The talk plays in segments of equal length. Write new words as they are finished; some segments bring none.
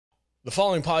The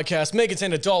following podcast may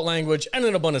contain adult language and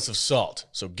an abundance of salt,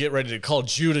 so get ready to call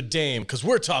Jude a dame, because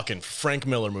we're talking Frank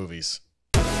Miller movies.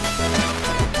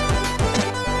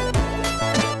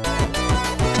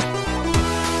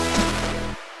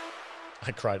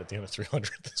 I cried at the end of 300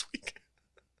 this week.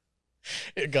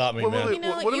 It got me, man. What are we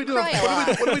doing? What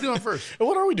are we doing first?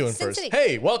 What are we doing first?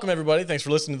 Hey, welcome everybody. Thanks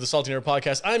for listening to the Salty Nerd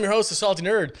Podcast. I'm your host, the Salty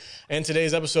Nerd, and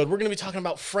today's episode, we're going to be talking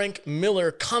about Frank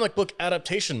Miller comic book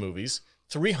adaptation movies,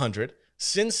 300,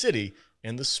 Sin City,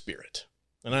 and The Spirit.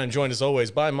 And I'm joined, as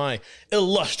always, by my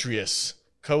illustrious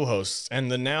co-hosts and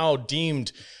the now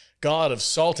deemed god of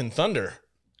salt and thunder,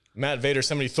 Matt Vader,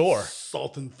 Somebody Thor.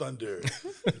 Salt and thunder.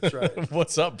 That's right.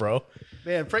 What's up, bro?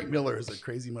 Man, Frank Miller is a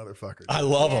crazy motherfucker. I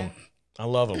love him. I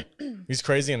love him. He's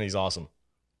crazy and he's awesome.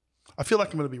 I feel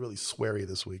like I'm going to be really sweary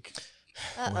this week.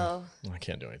 Uh-oh. I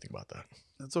can't do anything about that.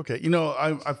 That's okay. You know,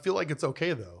 I feel like it's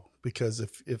okay, though, because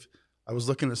if I was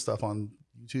looking at stuff on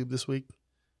YouTube this week,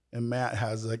 and Matt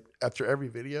has, like, after every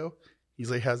video,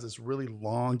 he's like, has this really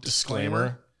long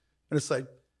disclaimer. And it's like,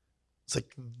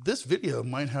 this video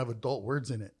might have adult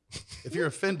words in it. If you're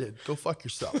offended, go fuck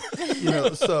yourself. You know,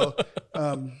 so,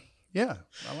 yeah,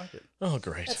 I like it. Oh,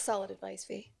 great. That's solid advice,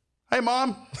 V. Hey,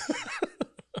 Mom.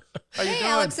 How you Hey,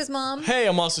 doing? Alex's mom. Hey,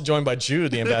 I'm also joined by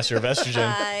Jude, the ambassador of estrogen.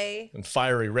 Hi. And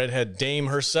fiery redhead dame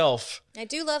herself. I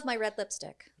do love my red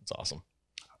lipstick. It's awesome.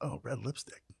 Oh, red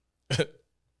lipstick.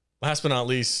 Last but not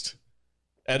least,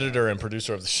 editor and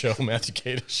producer of the show, Matthew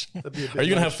Kadish. That'd be a big Are you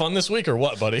going to have lunch. fun this week or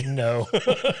what, buddy? No,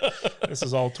 this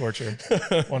is all torture,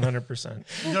 100%.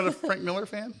 You're not a Frank Miller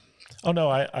fan? Oh no,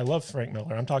 I love Frank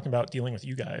Miller. I'm talking about dealing with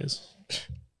you guys.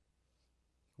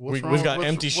 What's wrong- We've got what's-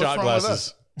 empty what's shot wrong with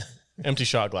glasses. Empty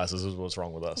shot glasses is what's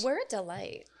wrong with us. We're a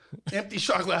delight. us? Empty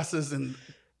shot glasses and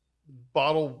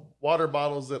water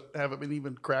bottles that haven't been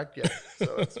even cracked yet.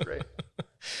 So it's great.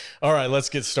 All right, let's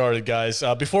get started, guys.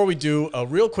 Before we do, a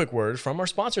real quick word from our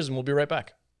sponsors, and we'll be right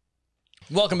back.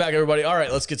 Welcome back, everybody. All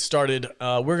right, let's get started.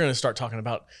 We're going to start talking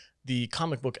about the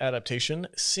comic book adaptation,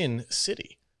 Sin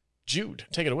City. Jude,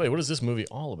 take it away. What is this movie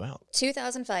all about?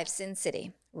 2005 Sin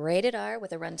City. Rated R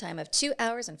with a runtime of 2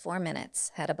 hours and 4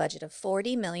 minutes. Had a budget of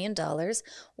 $40 million.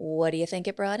 What do you think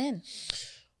it brought in?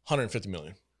 $150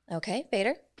 million. Okay,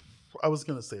 Vader. I was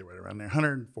going to say right around there,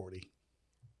 140.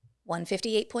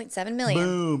 $158.7 million.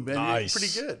 Boom, man. Nice.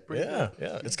 Pretty good. Pretty Yeah, good.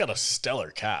 yeah. It's got a stellar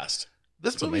cast.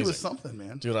 This It's movie was amazing. something,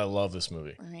 man. Dude, I love this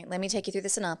movie. All right, let me take you through the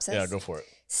synopsis. Yeah, go for it.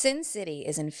 Sin City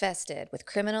is infested with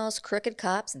criminals, crooked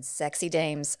cops, and sexy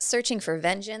dames searching for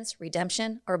vengeance,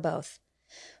 redemption, or both.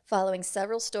 Following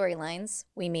several storylines,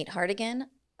 we meet Hardigan,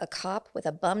 a cop with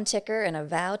a bum ticker and a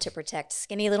vow to protect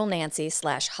skinny little Nancy /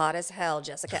 hot as hell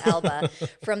Jessica Alba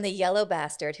from the yellow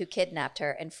bastard who kidnapped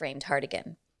her and framed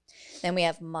Hardigan. Then we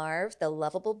have Marv, the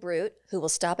lovable brute, who will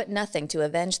stop at nothing to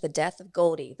avenge the death of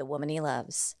Goldie, the woman he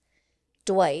loves.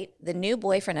 Dwight, the new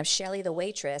boyfriend of Shelley the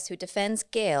waitress, who defends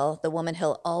Gail, the woman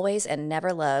he'll always and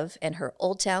never love, and her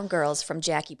Old Town girls from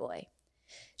Jackie Boy.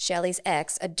 Shelley's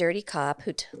ex, a dirty cop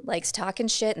who likes talking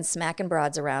shit and smacking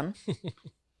broads around.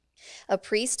 A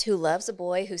priest who loves a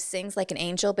boy who sings like an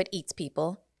angel but eats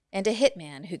people. And a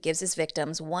hitman who gives his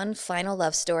victims one final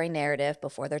love story narrative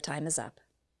before their time is up.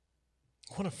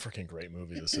 What a freaking great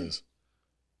movie this is.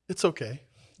 It's okay.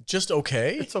 Just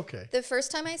okay? It's okay. The first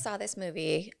time I saw this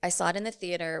movie, I saw it in the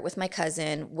theater with my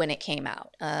cousin when it came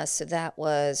out. So that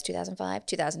was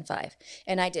 2005.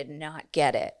 And I did not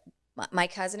get it. My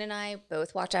cousin and I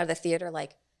both walked out of the theater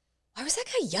like, why was that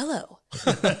guy yellow?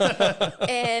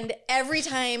 And every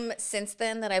time since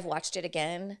then that I've watched it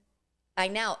again, I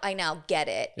now get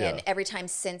it. Yeah. And every time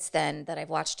since then that I've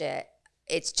watched it,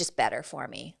 it's just better for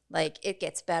me. Like, it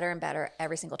gets better and better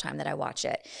every single time that I watch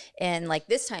it. And like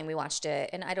this time we watched it,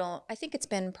 and I think it's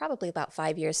been probably about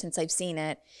 5 years since I've seen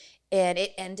it. And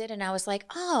it ended, and I was like,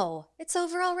 oh, it's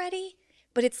over already?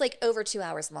 But it's like over 2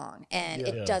 hours long, and Yeah.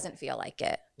 it doesn't feel like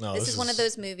it. No, this is one of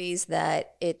those movies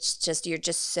that it's just, you're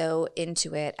just so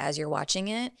into it as you're watching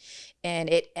it, and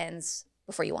it ends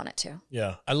before you want it to.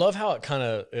 Yeah. I love how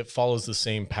it follows the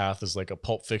same path as like a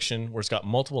Pulp Fiction, where it's got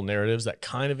multiple narratives that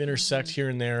kind of intersect here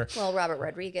and there. Well, Robert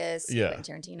Rodriguez, Yeah.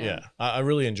 Quentin Tarantino. Yeah, I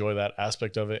really enjoy that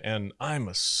aspect of it, and I'm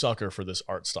a sucker for this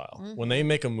art style. When they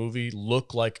make a movie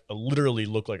literally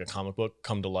look like a comic book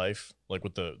come to life, like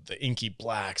with the inky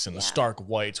blacks and the stark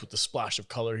whites with the splash of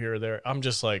color here or there, I'm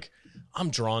just like,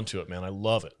 I'm drawn to it, man. I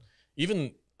love it.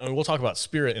 I mean, we'll talk about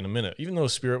Spirit in a minute. Even though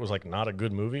Spirit was like not a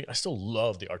good movie, I still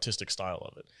love the artistic style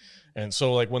of it. And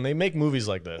so like when they make movies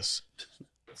like this,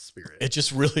 Spirit. it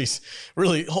just really,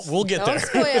 we'll get Don't there.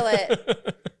 spoil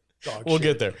it. Dog We'll shit.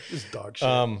 get there. It's dog shit.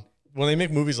 When they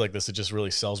make movies like this, it just really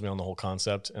sells me on the whole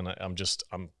concept, and I'm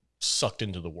sucked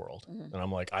into the world. And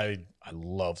I'm like, I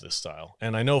love this style.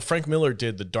 And I know Frank Miller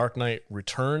did The Dark Knight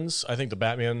Returns, I think the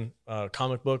Batman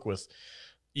comic book with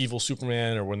evil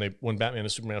Superman, or when Batman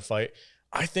and Superman fight.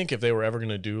 I think if they were ever going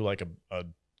to do like a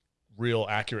real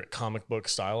accurate comic book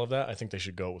style of that, I think they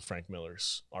should go with Frank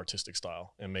Miller's artistic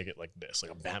style and make it like this,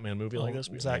 like a Batman movie like this.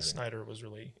 Zack Snyder was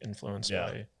really influenced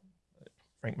by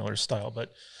Frank Miller's style.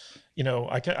 But, you know,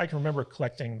 I can remember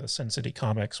collecting the Sin City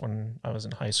comics when I was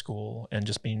in high school and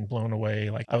just being blown away.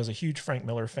 Like, I was a huge Frank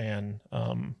Miller fan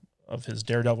of his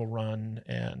Daredevil run,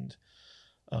 and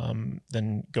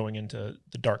then going into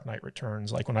The Dark Knight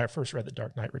Returns. Like, when I first read The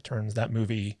Dark Knight Returns, that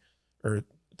movie or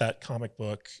that comic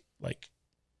book, like,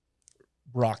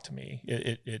 rocked me.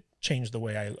 It changed the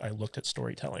way I looked at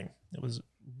storytelling. It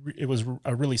was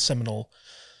a really seminal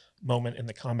moment in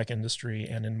the comic industry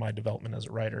and in my development as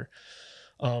a writer.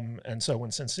 And so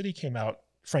when Sin City came out,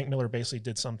 Frank Miller basically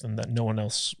did something that no one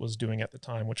else was doing at the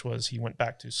time, which was he went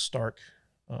back to stark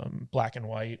black and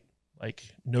white,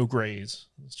 like no grays.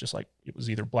 It's just like it was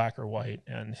either black or white.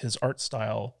 And his art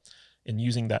style in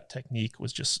using that technique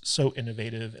was just so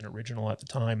innovative and original at the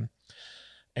time.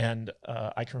 And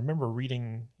I can remember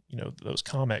reading, you know, those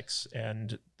comics,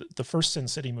 and the first Sin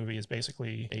City movie is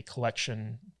basically a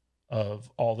collection of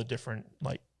all the different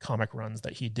like comic runs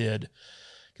that he did.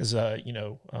 Because, you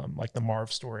know, like the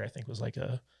Marv story, I think was like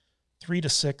a 3 to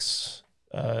 6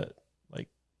 like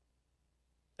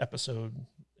episode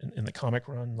in the comic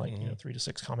run, like, you know, 3 to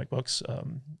 6 comic books.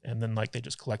 And then like they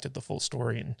just collected the full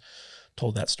story and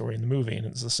told that story in the movie. And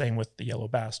it's the same with The Yellow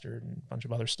Bastard and a bunch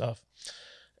of other stuff.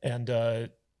 And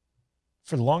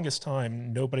for the longest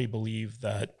time, nobody believed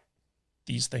that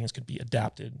these things could be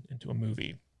adapted into a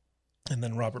movie. And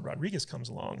then Robert Rodriguez comes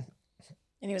along.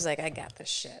 And he was like, I got this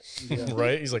shit. Yeah.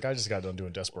 Right? He's like, I just got done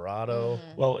doing Desperado.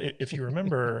 Well, if you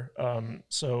remember,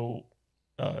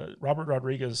 Robert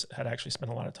Rodriguez had actually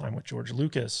spent a lot of time with George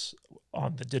Lucas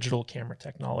on the digital camera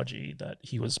technology that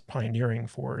he was pioneering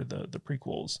for the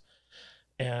prequels.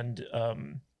 And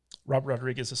Robert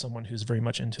Rodriguez is someone who's very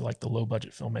much into like the low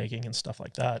budget filmmaking and stuff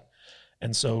like that.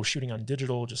 And so shooting on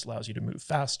digital just allows you to move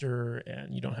faster,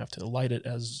 and you don't have to light it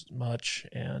as much,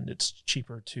 and it's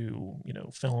cheaper to, you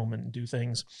know, film and do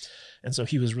things. And so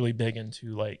he was really big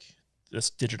into like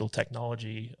this digital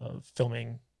technology of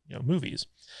filming, you know, movies.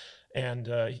 And,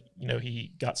 you know,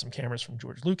 he got some cameras from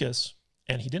George Lucas,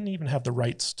 and he didn't even have the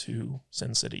rights to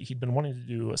Sin City. He'd been wanting to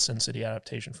do a Sin City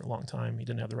adaptation for a long time. He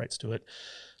didn't have the rights to it.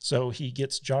 So he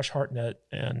gets Josh Hartnett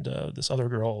and this other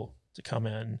girl to come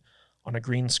in on a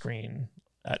green screen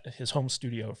at his home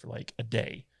studio for like a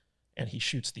day, and he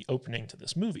shoots the opening to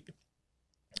this movie.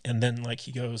 And then like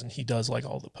he goes and he does like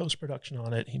all the post-production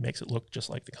on it. He makes it look just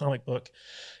like the comic book.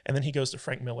 And then he goes to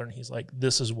Frank Miller and he's like,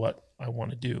 this is what I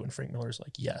want to do. And Frank Miller's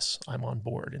like, yes, I'm on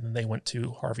board. And then they went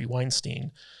to Harvey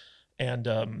Weinstein. And,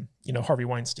 you know, Harvey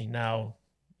Weinstein now,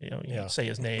 you know, say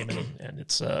his name, and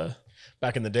it's...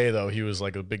 Back in the day, though, he was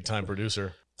like a big-time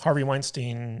producer. Harvey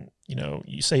Weinstein, you know,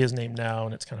 you say his name now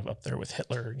and it's kind of up there with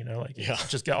Hitler, you know, like it's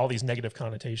just got all these negative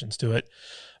connotations to it.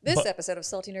 This episode of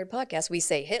Salty Nerd Podcast, we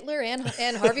say Hitler and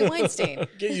Harvey Weinstein.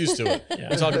 Get used to it.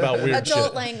 We talk about weird adult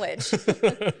shit. language.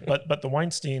 But the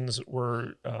Weinsteins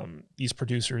were these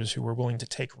producers who were willing to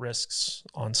take risks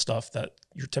on stuff that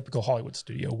your typical Hollywood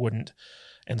studio wouldn't.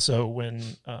 And so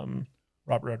when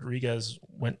Robert Rodriguez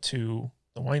went to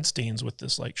the Weinsteins with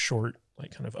this like short,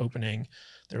 like kind of opening,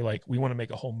 they're like, we want to make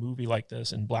a whole movie like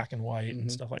this in black and white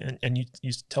and stuff like that. And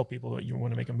you tell people that you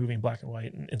want to make a movie in black and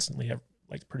white, and instantly have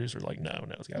like the producer like, no,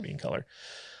 it's got to be in color.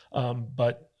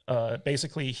 But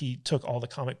basically he took all the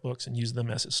comic books and used them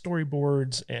as his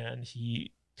storyboards, and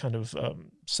he kind of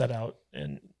set out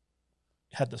and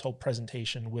had this whole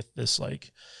presentation with this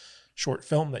like short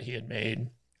film that he had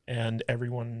made. And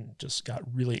everyone just got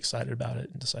really excited about it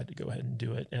and decided to go ahead and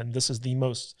do it. And this is the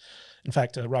most, in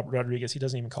fact, Robert Rodriguez, he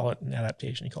doesn't even call it an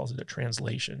adaptation. He calls it a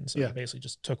translation. So he basically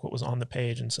just took what was on the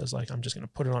page and says like, I'm just going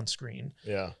to put it on screen.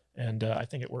 Yeah. And I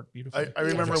think it worked beautifully. I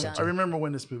remember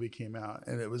when this movie came out,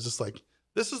 and it was just like,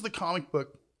 this is the comic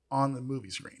book on the movie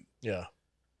screen. Yeah.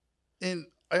 And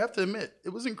I have to admit, it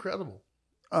was incredible.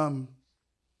 There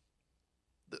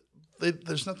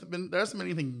hasn't been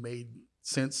anything made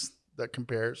since that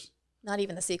compares. Not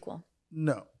even the sequel.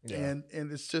 No. Yeah. And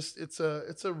it's just it's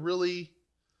a really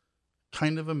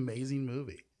kind of amazing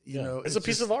movie. You know, it's a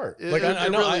piece of art. Like I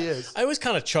know really is. I always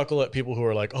kind of chuckle at people who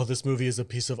are like, "Oh, this movie is a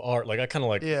piece of art." Like I kind of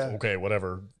like, okay,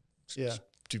 whatever. Yeah.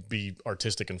 To be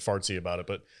artistic and fartsy about it,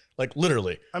 but like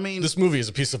literally, I mean, this movie is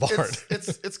a piece of art.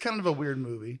 It's kind of a weird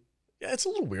movie. Yeah, it's a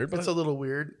little weird, but it's a little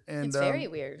weird, and it's very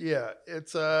weird. Yeah,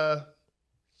 it's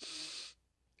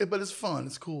But it's fun.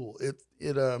 It's cool.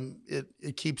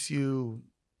 It keeps you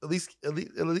at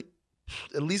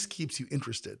least keeps you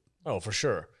interested. Oh, for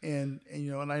sure. And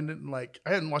you know, and I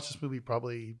hadn't watched this movie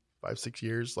probably 5-6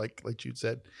 years, like Jude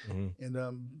said. Mm-hmm.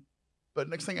 And but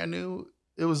next thing I knew,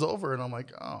 it was over, and I'm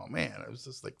like, oh man, it was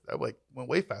just like that went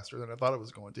way faster than I thought it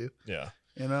was going to. Yeah.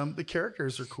 And the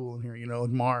characters are cool in here, you know.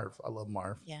 And Marv, I love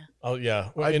Marv. Yeah. Oh yeah.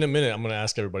 Well, in a minute, I'm going to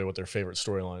ask everybody what their favorite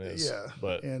storyline is. Yeah.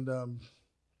 But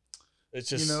it's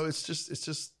just, you know,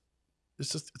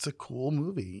 it's a cool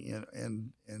movie,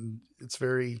 and it's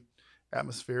very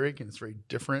atmospheric, and it's very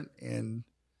different, and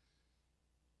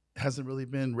hasn't really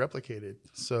been replicated.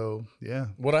 So yeah.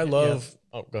 What I love.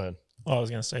 Yeah. Oh, go ahead. Well, I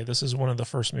was going to say, this is one of the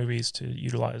first movies to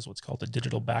utilize what's called a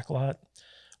digital backlot,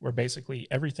 where basically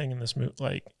everything in this movie,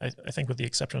 like I think with the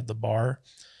exception of the bar,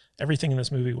 everything in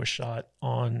this movie was shot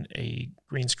on a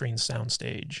green screen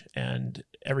soundstage, and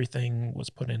everything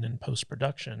was put in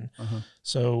post-production.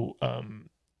 So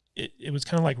it was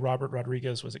kind of like Robert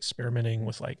Rodriguez was experimenting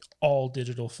with like all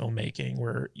digital filmmaking,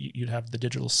 where you'd have the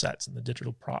digital sets and the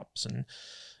digital props, and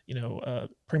you know,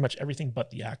 pretty much everything but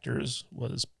the actors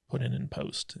was put in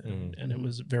post, and it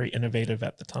was very innovative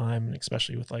at the time, and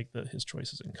especially with like his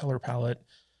choices in color palette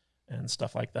and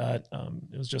stuff like that.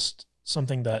 It was just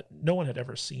something that no one had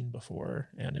ever seen before,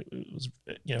 and it was,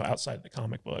 you know, outside the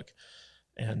comic book,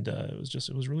 and it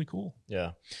was really cool.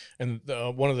 Yeah, and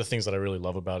one of the things that I really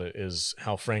love about it is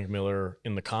how Frank Miller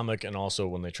in the comic, and also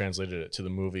when they translated it to the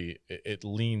movie, it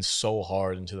leans so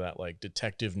hard into that like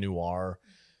detective noir.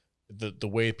 The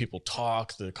way people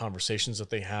talk, the conversations that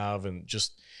they have, and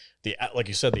just like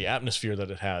you said, the atmosphere that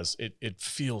it has, it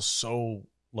feels so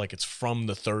like it's from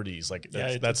the 30s. Like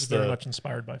that's very much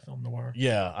inspired by film noir.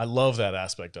 Yeah, I love that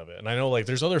aspect of it. And I know like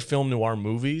there's other film noir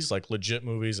movies, like legit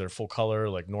movies that are full color,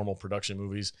 like normal production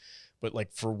movies. But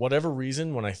like for whatever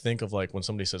reason, when I think of like when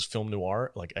somebody says film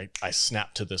noir, like I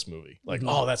snap to this movie. Like,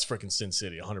 oh, that's freaking Sin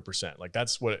City, 100%. Like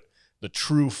that's what the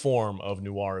true form of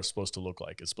noir is supposed to look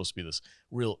like. It's supposed to be this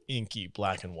real inky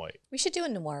black and white. We should do a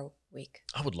noir week.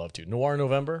 I would love to. Noir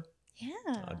November?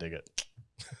 Yeah. I dig it.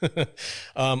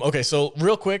 Okay, so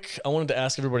real quick, I wanted to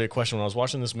ask everybody a question. When I was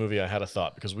watching this movie, I had a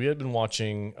thought, because we had been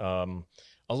watching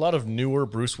a lot of newer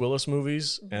Bruce Willis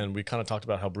movies, and we kind of talked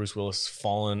about how Bruce Willis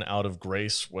fallen out of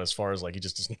grace as far as like he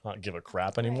just does not give a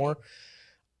crap anymore.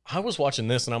 I was watching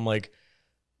this and I'm like,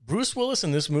 Bruce Willis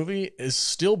in this movie is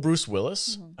still Bruce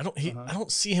Willis. I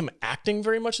don't see him acting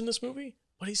very much in this movie,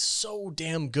 but he's so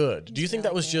damn good. Do you think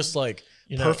that was just like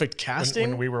perfect casting?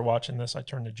 When we were watching this, I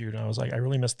turned to Jude and I was like, I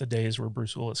really missed the days where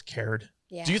Bruce Willis cared.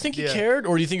 Yeah. Do you think he cared,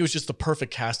 or do you think it was just the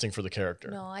perfect casting for the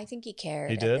character? No, I think he cared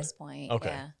He did? at this point. Okay.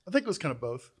 Yeah. I think it was kind of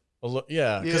both.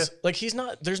 Yeah, because like he's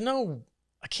not,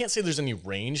 I can't say there's any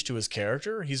range to his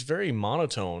character. He's very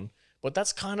monotone, but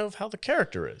that's kind of how the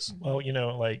character is. Well, you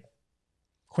know, like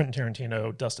Quentin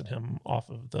Tarantino dusted him off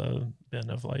of the bin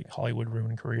of like Hollywood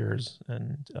ruined careers,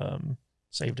 and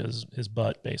saved his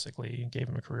butt, basically, gave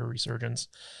him a career resurgence.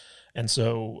 And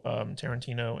so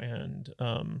Tarantino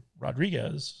and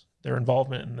Rodriguez, their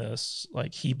involvement in this,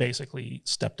 like he basically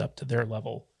stepped up to their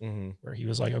level, where he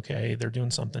was like, okay, they're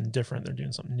doing something different. They're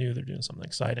doing something new. They're doing something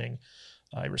exciting.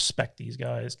 I respect these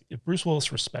guys. If Bruce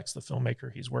Willis respects the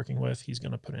filmmaker he's working with, he's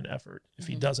going to put in effort. If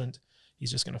he doesn't,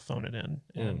 he's just going to phone it in.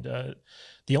 And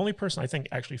the only person I think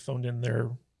actually phoned in their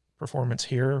performance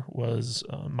here was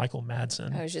Michael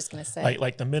Madsen. I was just going to say.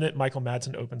 Like the minute Michael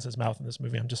Madsen opens his mouth in this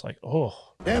movie, I'm just like, oh.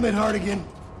 Damn it, Hardigan.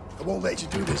 I won't let you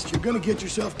do this. You're going to get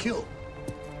yourself killed.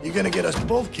 You're going to get us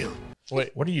both killed.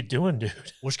 Wait, what are you doing, dude?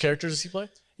 Which character does he play?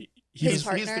 His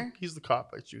partner? He's the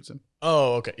cop that shoots him.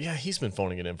 Oh, okay. Yeah, he's been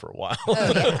phoning it in for a while.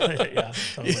 Yeah,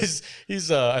 totally.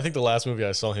 He's I think the last movie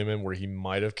I saw him in where he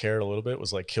might have cared a little bit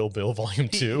was like Kill Bill Volume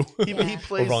 2. He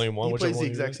plays, or Volume 1. He plays the one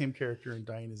exact same character in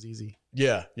Dying is Easy.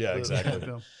 Yeah, exactly.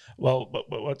 Well,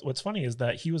 but what's funny is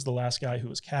that he was the last guy who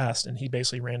was cast, and he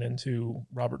basically ran into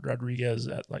Robert Rodriguez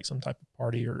at like some type of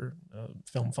party or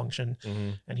film function,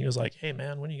 and he was like, "Hey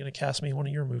man, when are you going to cast me in one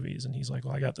of your movies?" And he's like,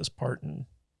 "Well, I got this part in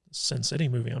Sin City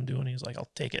movie I'm doing." He's like,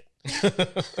 "I'll take it."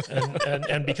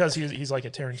 and because he's like a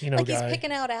Tarantino like guy, he's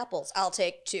picking out apples. I'll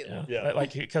take two. Yeah.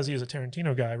 Like because he was a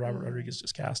Tarantino guy, Robert Rodriguez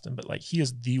just cast him, but like he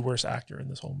is the worst actor in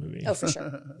this whole movie. Oh, for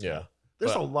sure. Yeah.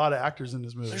 There's a lot of actors in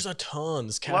this movie. There's a ton.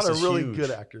 This a cast lot of is really huge.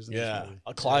 good actors in this movie.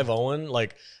 Clive Owen.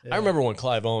 Like I remember when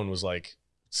Clive Owen was like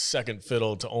second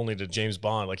fiddle to James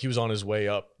Bond. Like he was on his way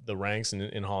up the ranks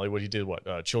in Hollywood. He did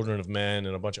Children of Men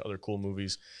and a bunch of other cool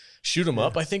movies. Shoot 'Em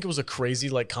Up, I think it was a crazy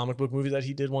like comic book movie that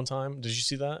he did one time. Did you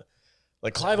see that?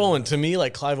 Like Clive Owen, to me,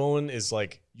 like Clive Owen is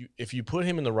like, if you put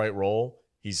him in the right role,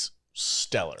 he's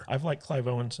stellar. I've liked Clive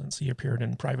Owen since he appeared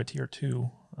in Privateer 2.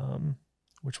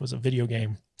 which was a video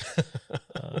game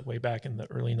way back in the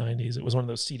early 90s. It was one of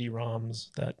those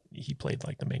CD-ROMs that he played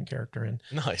like the main character in.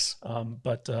 Nice.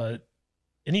 But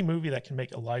any movie that can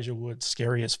make Elijah Wood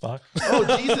scary as fuck.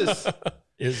 Oh, Jesus.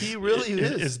 He really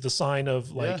is the sign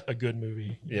of like a good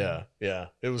movie. Yeah.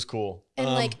 It was cool. And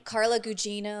like Carla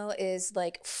Gugino is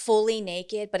like fully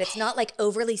naked, but it's not like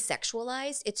overly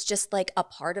sexualized. It's just like a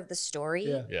part of the story.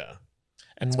 Yeah.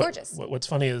 And it's gorgeous. What's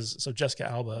funny is, so Jessica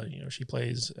Alba, she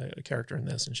plays a character in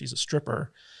this, and she's a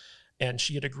stripper, and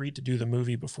she had agreed to do the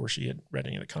movie before she had read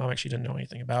any of the comics. She didn't know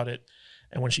anything about it.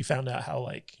 And when she found out how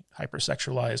like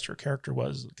hypersexualized her character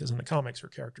was, because in the comics her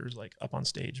character is like up on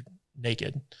stage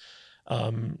naked,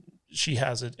 she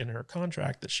has it in her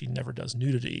contract that she never does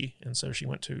nudity. And so she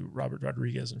went to Robert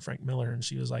Rodriguez and Frank Miller, and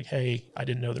she was like, hey, I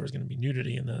didn't know there was going to be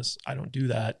nudity in this. I don't do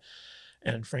that.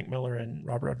 And Frank Miller and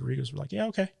Robert Rodriguez were like, yeah,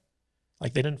 okay.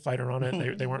 Like they didn't fight her on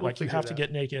it. They weren't like, you have to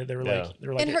get naked. They were like,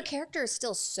 and her character is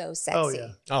still so sexy. Oh yeah.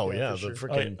 Oh yeah. The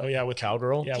freaking with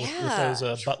cowgirl. Yeah, with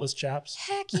those buttless chaps.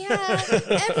 Heck yeah.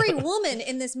 Every woman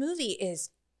in this movie is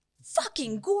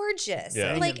fucking gorgeous.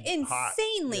 Yeah. Like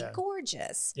insanely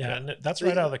gorgeous. Yeah, and that's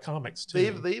right out of the comics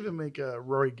too. They even make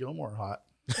Rory Gilmore hot.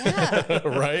 Yeah.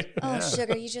 Right? Oh,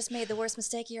 sugar, you just made the worst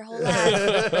mistake of your whole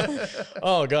life.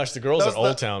 Oh gosh, the girls in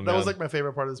Old Town, man. That was like my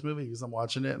favorite part of this movie because I'm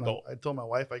watching it and I told my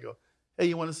wife, I go, hey,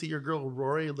 you want to see your girl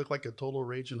Rory look like a total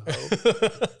raging hoe?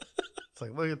 It's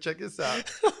like, look, check this out.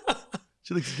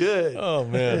 She looks good. Oh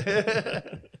man.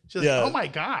 She's like, oh my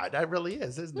God, that really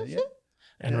is, isn't it? Yeah.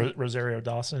 And Rosario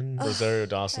Dawson. Rosario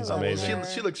Dawson's amazing.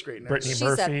 She looks great now. Brittany She's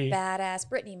Murphy. a badass.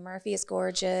 Brittany Murphy is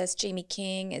gorgeous. Jamie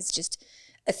King is just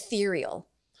ethereal.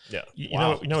 Yeah. You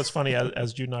know what's funny?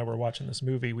 As Jude and I were watching this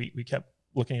movie, we kept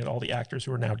looking at all the actors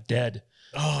who are now dead.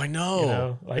 Oh, I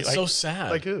know. It's so sad.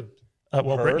 Like who?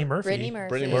 Brittany Murphy.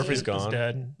 Brittany Murphy's is gone.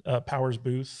 Dead. Powers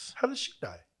Booth. How did she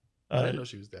die? I didn't know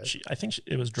she was dead. I think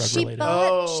it was drug related.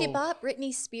 She bought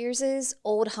Britney Spears'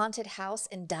 old haunted house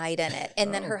and died in it.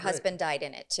 And then her husband died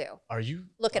in it too. Are you?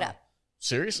 Look it up.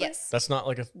 Seriously? Yes. That's not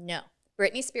like a... No.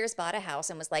 Britney Spears bought a house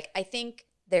and was like, I think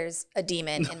there's a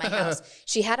demon in my house.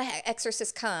 She had an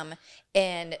exorcist come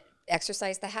and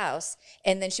exorcise the house,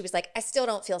 and then she was like, I still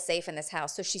don't feel safe in this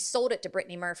house, so she sold it to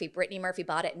Brittany Murphy. Brittany Murphy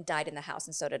bought it and died in the house,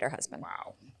 and so did her husband.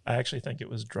 Wow. I actually think it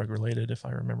was drug related, if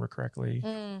I remember correctly.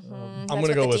 I'm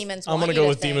gonna go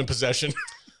with demon possession.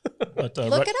 But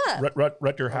look it up.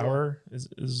 Rutger Hauer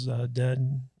is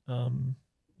dead.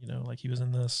 Like he was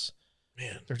in this.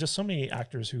 Man, there's just so many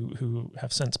actors who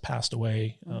have since passed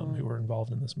away who were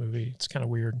involved in this movie. It's kind of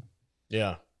weird.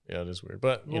 Yeah, it is weird.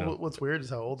 But what's weird is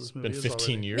how old this movie is. Been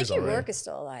 15 already. years Mickey already. Rourke is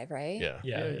still alive, right?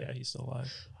 Yeah, he's still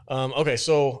alive. Okay,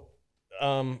 so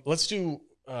let's do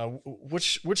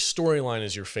which storyline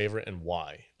is your favorite and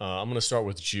why? I'm gonna start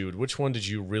with Jude. Which one did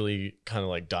you really kind of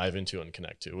like dive into and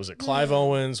connect to? Was it Clive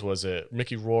Owens? Was it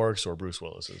Mickey Rourke's or Bruce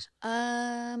Willis's?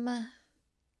 Gosh,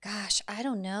 I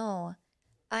don't know.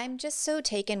 I'm just so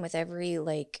taken with every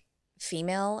like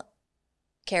female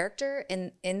character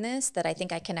in this that I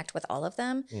think I connect with all of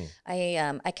them.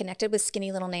 I connected with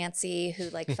skinny little Nancy, who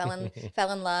like fell in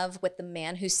love with the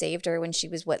man who saved her when she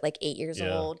was 8 years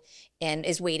old, and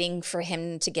is waiting for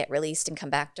him to get released and come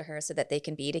back to her so that they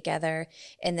can be together.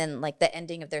 And then like the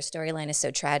ending of their storyline is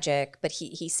so tragic, but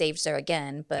he saves her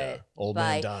again. But old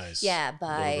man dies. Yeah,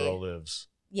 by little girl lives.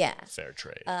 Yeah, fair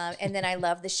trade. And then I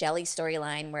love the Shelley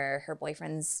storyline where her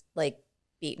boyfriend's like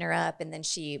beating her up, and then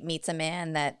she meets a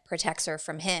man that protects her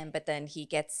from him, but then he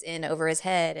gets in over his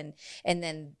head, and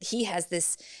then he has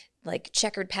this like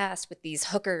checkered past with these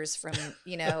hookers from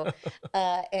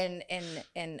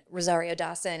and Rosario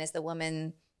Dawson is the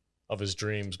woman of his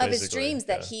dreams,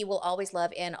 that he will always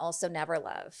love and also never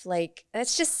love. Like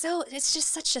it's just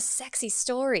such a sexy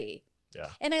story. Yeah.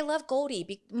 And I love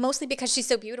Goldie mostly because she's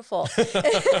so beautiful.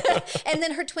 And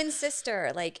then her twin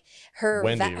sister, like her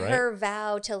Wendy, her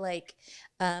vow to like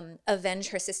avenge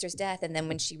her sister's death, and then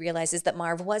when she realizes that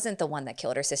Marv wasn't the one that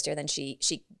killed her sister, then she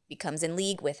becomes in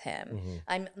league with him. Mm-hmm.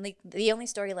 I'm like the only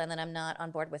storyline that I'm not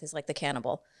on board with is like the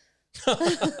cannibal. All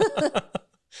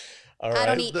right. I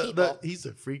don't eat people. He's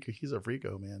a freak. He's a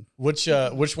freako, man. Which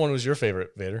one was your favorite,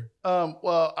 Vader?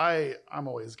 Well, I'm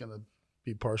always gonna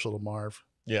be partial to Marv.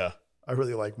 Yeah. I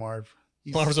really like Marv.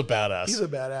 Marv's a badass. He's a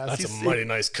badass. That's a mighty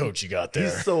nice coach you got there.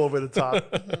 He's so over the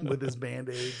top with his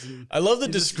Band-Aids. I love the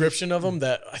description of him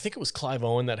that I think it was Clive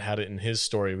Owen that had it in his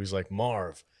story. He was like,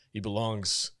 Marv, he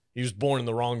was born in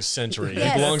the wrong century.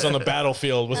 Yes. He belongs on the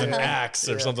battlefield with an axe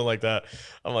or something like that.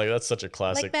 I'm like, that's such a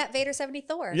classic. Like Matt Vader 70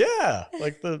 Thor. Yeah.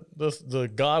 Like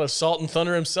the god of salt and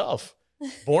thunder himself.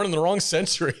 Born in the wrong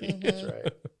century. That's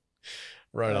right.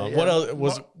 Right on. Yeah.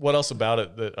 What else about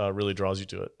it that really draws you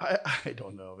to it? I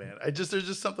don't know, man. There's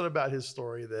just something about his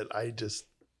story that I just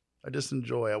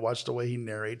enjoy. I watch the way he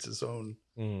narrates his own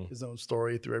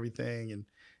story through everything,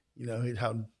 and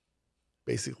how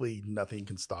basically nothing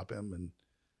can stop him, and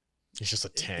he's just a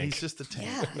tank. He's just a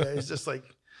tank. Yeah, he's just like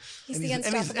he's and the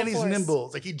unstoppable and he's force. nimble.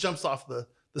 It's like he jumps off the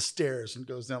stairs and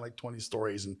goes down like 20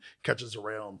 stories and catches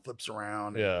around, flips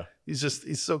around. Yeah,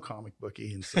 he's so comic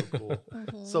booky and so cool,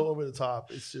 so over the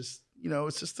top. It's just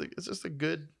it's just a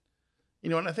good.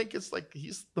 And I think it's like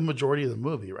he's the majority of the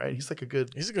movie, right? He's a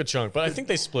good chunk, but I think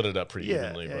they split it up pretty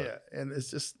evenly. Yeah. And it's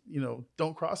just,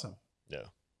 don't cross him. Yeah.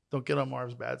 Don't get on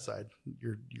Marv's bad side.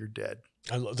 You're dead.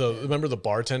 Remember the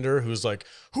bartender who's like,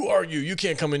 "Who are you? You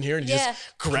can't come in here." And he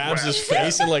just grabs his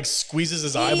face and like squeezes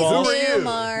his eyeballs. Who are you,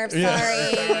 Marv?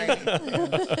 Sorry.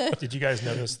 Did you guys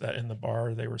notice that in the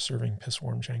bar they were serving piss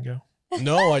warm Django?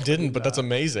 No, I didn't, but that's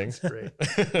amazing.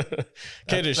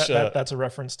 That's great. That's a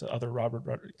reference to other Robert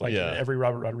Rodriguez. Like in every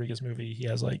Robert Rodriguez movie, he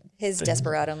has like his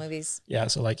Desperado movies. Yeah,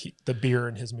 so like the beer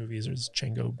in his movies is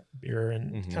Django beer,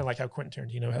 and kind of like how Quentin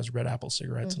Tarantino has Red Apple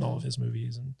cigarettes in all of his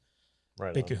movies, and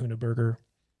Big Kahuna Burger.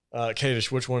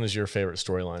 Kadish, which one is your favorite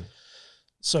storyline?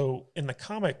 So in the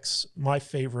comics, my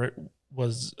favorite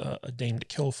was A Dame to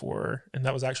Kill For, and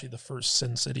that was actually the first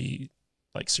Sin City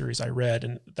series I read,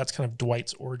 and that's kind of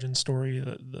Dwight's origin story,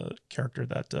 the character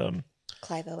that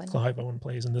Clive Owen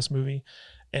plays in this movie.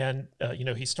 And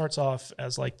he starts off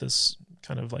as like this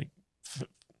kind of like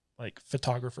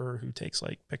photographer who takes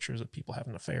like pictures of people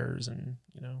having affairs, and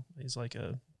he's like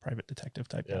a private detective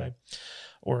type guy,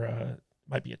 or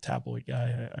might be a tabloid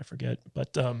guy, I forget.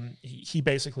 But he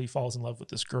basically falls in love with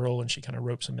this girl, and she kind of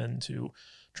ropes him into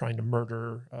trying to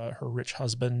murder her rich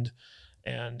husband,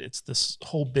 and it's this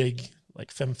whole big like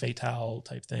femme fatale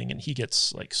type thing, and he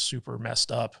gets like super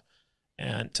messed up,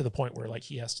 and to the point where like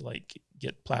he has to like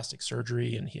get plastic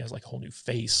surgery, and he has like a whole new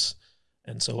face,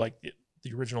 and so like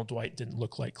the original Dwight didn't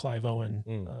look like Clive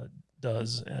Owen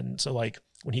does, and so like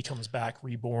when he comes back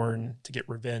reborn to get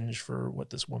revenge for what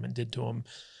this woman did to him,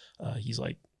 he's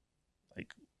like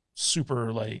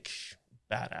super like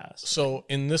badass. So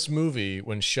in this movie,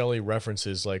 when Shelley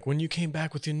references like when you came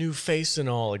back with your new face and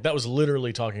all, like that was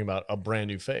literally talking about a brand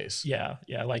new face. Yeah.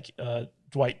 Like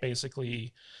Dwight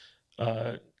basically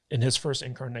in his first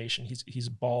incarnation, he's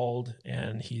bald,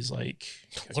 and he's like,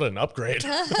 what an upgrade.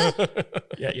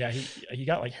 yeah. He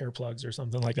got like hair plugs or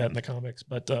something like that in the comics,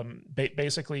 but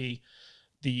basically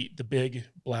the big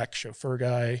black chauffeur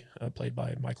guy played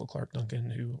by Michael Clark Duncan,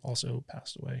 who also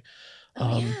passed away.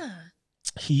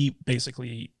 He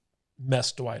basically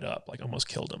messed Dwight up, like almost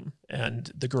killed him.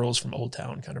 And the girls from Old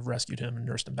Town kind of rescued him and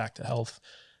nursed him back to health.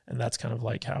 And that's kind of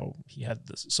like how he had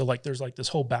this. So like there's like this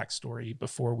whole backstory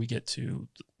before we get to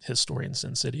his story in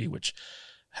Sin City, which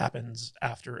happens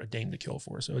after A Dame to Kill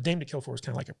For. So A Dame to Kill For is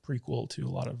kind of like a prequel to a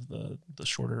lot of the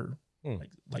shorter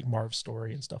like Marv's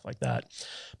story and stuff like that.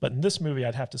 But in this movie,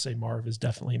 I'd have to say Marv is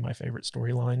definitely my favorite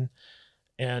storyline.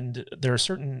 And there are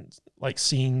certain like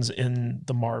scenes in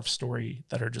the Marv story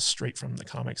that are just straight from the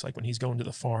comics. Like when he's going to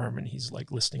the farm and he's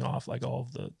like listing off like all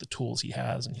of the tools he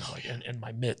has, and he's like, and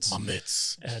my mitts.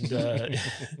 And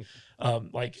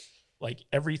like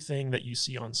everything that you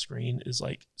see on screen is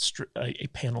like a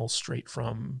panel straight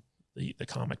from the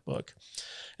comic book.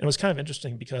 And it was kind of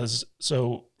interesting because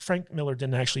so Frank Miller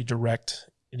didn't actually direct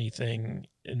anything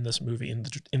in this movie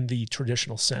in the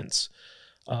traditional sense.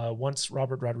 Once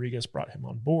Robert Rodriguez brought him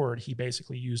on board, he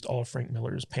basically used all of Frank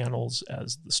Miller's panels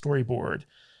as the storyboard.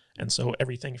 And so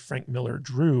everything Frank Miller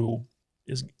drew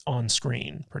is on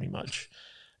screen pretty much.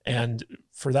 And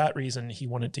for that reason, he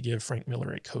wanted to give Frank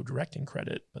Miller a co-directing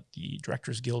credit, but the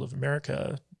Directors Guild of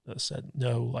America said,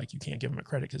 no, like you can't give him a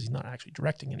credit because he's not actually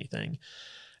directing anything.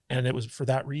 And it was for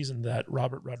that reason that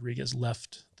Robert Rodriguez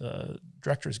left the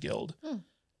Directors Guild.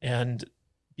 And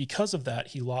because of that,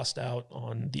 he lost out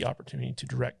on the opportunity to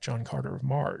direct John Carter of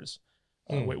Mars,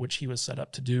 which he was set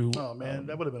up to do. Oh man,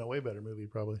 that would have been a way better movie,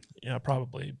 probably. Yeah,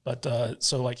 probably. But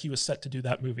so like he was set to do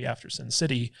that movie after Sin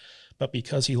City, but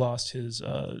because he lost his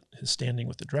standing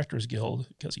with the Directors Guild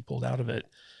because he pulled out of it,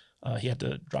 he had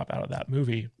to drop out of that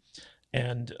movie.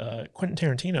 And Quentin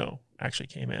Tarantino actually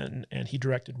came in and he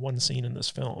directed one scene in this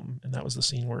film, and that was the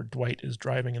scene where Dwight is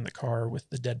driving in the car with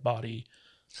the dead body.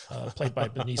 Played by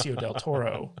Benicio del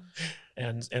Toro.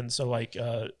 And so like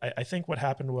I think what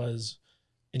happened was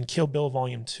in Kill Bill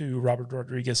Volume 2, Robert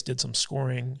Rodriguez did some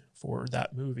scoring for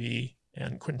that movie,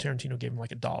 and Quentin Tarantino gave him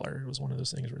like $1. It was one of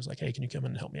those things where it's like, hey, can you come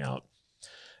in and help me out?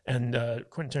 And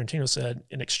Quentin Tarantino said,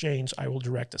 in exchange, I will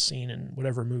direct a scene in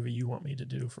whatever movie you want me to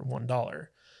do for $1.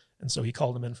 And so he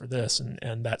called him in for this,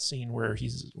 and that scene where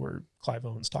Clive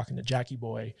Owen's talking to Jackie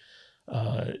Boy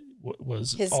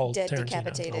was his all dead Tarantino.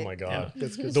 decapitated. Oh my god,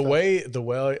 That's good the stuff. way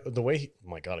he, oh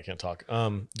my god, I can't talk.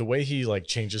 The way he like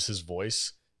changes his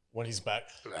voice when he's back,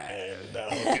 and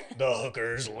the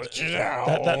hookers let you down.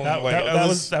 That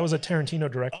was a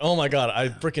Tarantino direct. Oh my god, I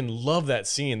freaking love that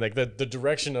scene. Like the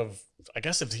direction of, I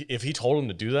guess if he told him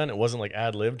to do that, and it wasn't like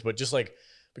ad libbed, but just like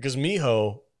because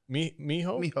Miho,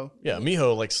 yeah,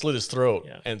 Miho like slit his throat,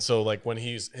 Yeah. and so like when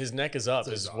his neck is up,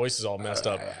 his voice is all messed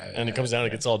up, and it comes down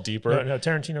and gets all deeper. No,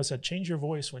 Tarantino said change your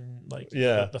voice when like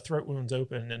Yeah. the throat wound's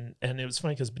open, and it was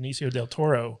funny because Benicio del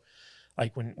Toro,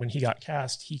 like when he got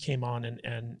cast, he came on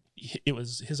and it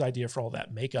was his idea for all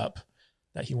that makeup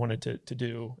that he wanted to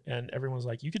do, and everyone was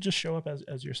like, you could just show up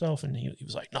as yourself, and he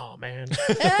was like, no man,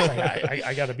 like,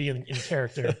 I got to be in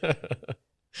character.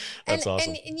 That's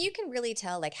awesome. And you can really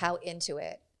tell like how into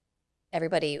it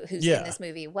everybody who's Yeah. in this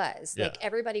movie was. Yeah. Like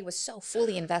everybody was so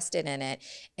fully invested in it.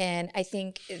 And I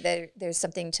think there's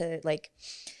something to like,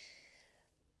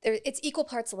 it's equal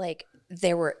parts like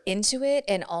they were into it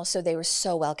and also they were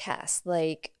so well cast.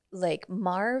 Like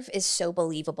Marv is so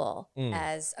believable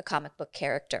as a comic book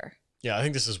character. Yeah, I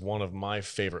think this is one of my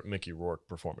favorite Mickey Rourke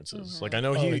performances. Like I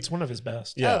know It's one of his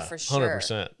best. yeah, Oh, for sure.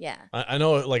 100%. Yeah. I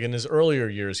know like in his earlier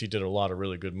years, he did a lot of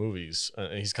really good movies.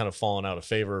 He's kind of fallen out of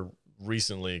favor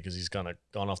recently because he's kind of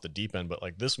gone off the deep end. But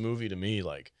like this movie to me,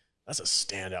 like that's a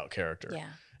standout character. Yeah.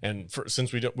 And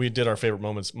since we did our favorite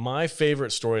moments, my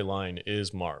favorite storyline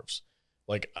is Marv's.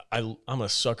 Like I'm a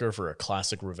sucker for a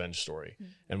classic revenge story.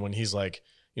 And when he's like,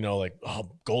 you know, like,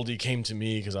 oh, Goldie came to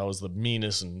me because I was the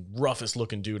meanest and roughest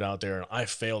looking dude out there, and I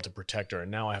failed to protect her, and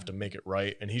now I have to make it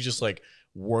right. And he just like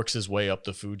works his way up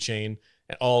the food chain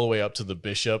and all the way up to the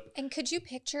bishop. And could you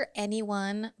picture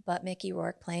anyone but Mickey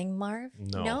Rourke playing Marv?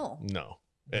 No.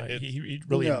 He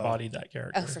really No. embodied that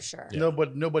character. Oh, for sure. Yeah. No,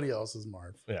 but nobody else is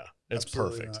Marv. Yeah, it's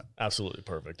Absolutely perfect. not. Absolutely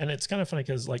perfect. And it's kind of funny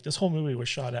because like this whole movie was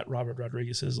shot at Robert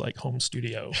Rodriguez's like home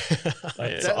studio.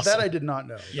 Like, That I did not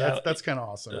know. Yeah, that's kind of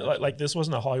awesome. like this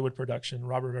wasn't a Hollywood production.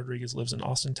 Robert Rodriguez lives in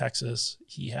Austin, Texas.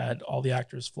 He had all the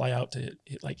actors fly out to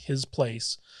like his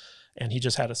place, and he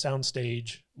just had a sound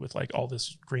stage with like all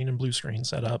this green and blue screen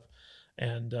set up,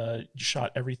 and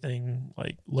shot everything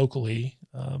like locally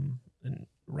and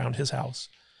around his house,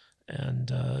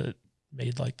 and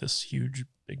made like this huge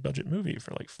big budget movie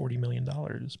for like $40 million.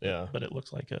 Yeah. But it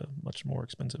looks like a much more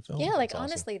expensive film. Yeah, like That's awesome.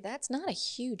 honestly, that's not a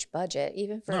huge budget,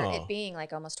 even for No. it being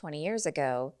like almost 20 years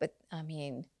ago. But I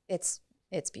mean, it's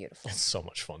beautiful. It's so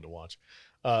much fun to watch.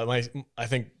 I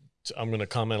think I'm going to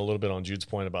comment a little bit on Jude's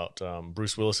point about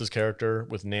Bruce Willis's character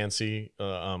with Nancy.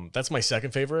 That's my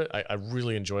second favorite. I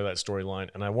really enjoy that storyline,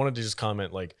 and I wanted to just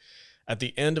comment like at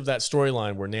the end of that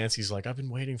storyline where Nancy's like, "I've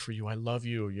been waiting for you. I love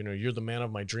you. You know, you're the man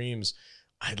of my dreams."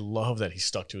 I love that he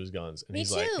stuck to his guns, and Me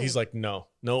he's too. like, "No,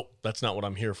 that's not what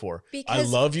I'm here for. I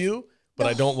Because love you, but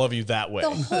I the don't love you that way." The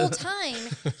whole time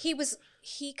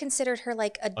he considered her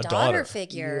like a daughter. daughter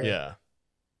figure. Yeah.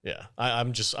 Yeah.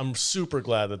 I'm super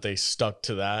glad that they stuck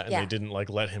to that and Yeah. they didn't like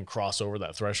let him cross over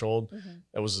that threshold.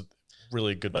 That was a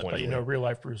really good point. But you know, real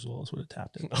life Bruce Willis would have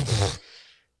tapped it.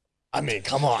 I mean,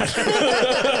 come on.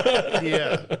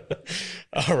 Yeah.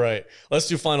 All right. Let's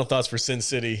do final thoughts for Sin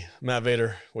City. Matt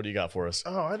Vader, what do you got for us?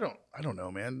 Oh, I don't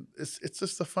know, man. It's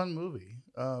just a fun movie.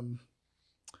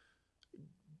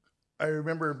 I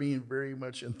remember being very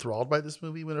much enthralled by this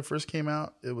movie when it first came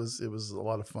out. It was a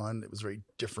lot of fun. It was very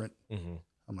different. Mm-hmm.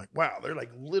 I'm like, wow, they're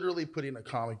like literally putting a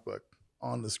comic book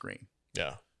on the screen.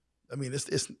 Yeah. I mean,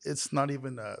 it's not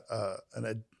even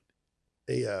an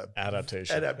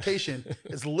Adaptation. adaptation.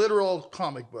 It's literal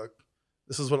comic book.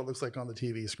 This is what it looks like on the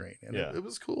TV screen, and Yeah. it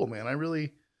was cool, man.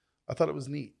 I thought it was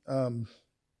neat.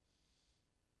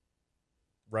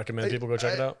 Recommend people go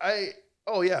check it out?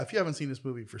 Oh yeah, if you haven't seen this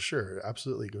movie, for sure,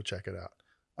 absolutely go check it out.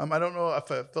 I don't know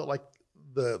if I felt like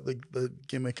the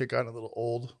gimmick had gotten a little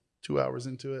old 2 hours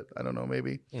into it. I don't know,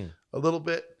 maybe a little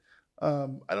bit. I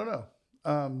don't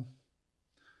know.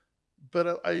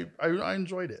 But I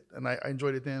enjoyed it, and I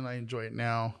enjoyed it then. I enjoy it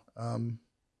now.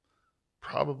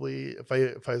 Probably if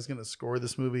I was gonna score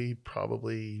this movie,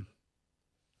 probably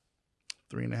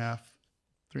 3.5.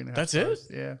 3.5. That's stars.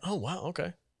 it? Yeah. Oh, wow.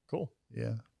 Okay. Cool.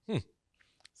 Yeah. Hmm.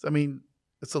 So, I mean,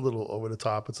 it's a little over the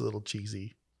top. It's a little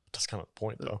cheesy. That's kind of the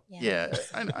point, though. Yeah,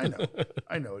 I know.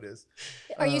 I know it is.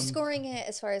 Are you scoring it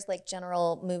as far as like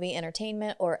general movie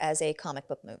entertainment or as a comic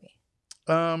book movie?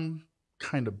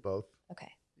 Kind of both.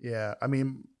 Okay. Yeah. I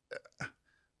mean,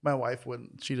 my wife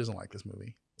wouldn't. She doesn't like this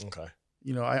movie. Okay.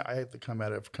 You know, I have to come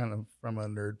at it kind of from a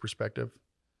nerd perspective.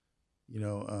 You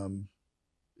know,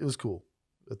 it was cool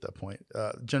at that point.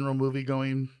 General movie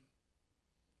going,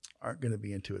 aren't going to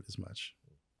be into it as much.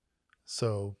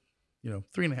 So,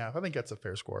 3.5. I think that's a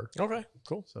fair score. Okay,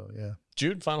 cool. So yeah.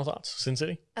 Jude, final thoughts. Sin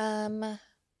City.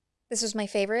 This was my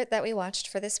favorite that we watched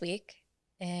for this week,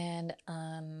 and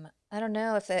I don't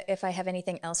know if I have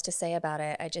anything else to say about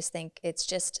it. I just think it's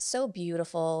just so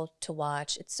beautiful to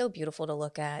watch. It's so beautiful to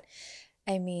look at.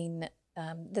 I mean,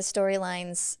 the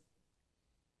storylines.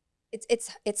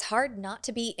 It's hard not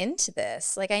to be into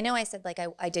this. Like, I know I said like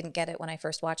I didn't get it when I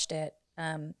first watched it,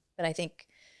 but I think,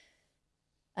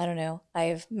 I don't know,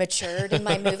 I've matured in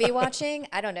my movie watching.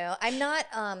 I don't know.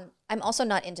 I'm also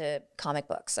not into comic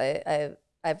books.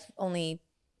 I've only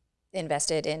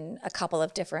invested in a couple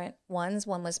of different ones.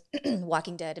 One was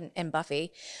Walking Dead and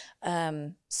Buffy.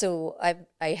 So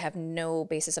I have no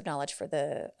basis of knowledge for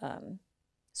the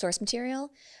source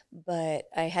material, but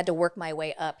I had to work my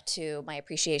way up to my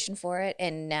appreciation for it.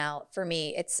 And now for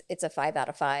me, it's a 5 out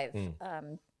of 5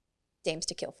 dames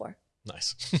to kill for.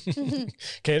 Nice.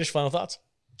 Kadish, final thoughts?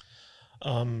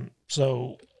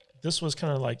 So this was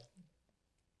kind of like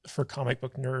for comic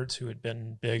book nerds who had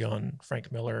been big on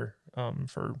Frank Miller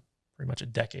for pretty much a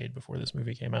decade before this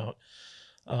movie came out.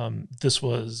 This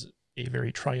was a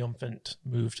very triumphant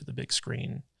move to the big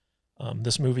screen.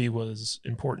 This movie was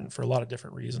important for a lot of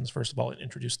different reasons. First of all, it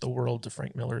introduced the world to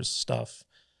Frank Miller's stuff.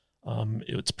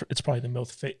 It's probably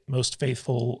the most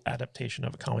faithful adaptation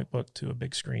of a comic book to a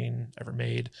big screen ever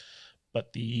made.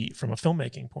 But from a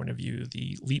filmmaking point of view,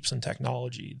 the leaps in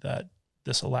technology that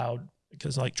this allowed,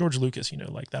 because like George Lucas,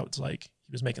 like that was like,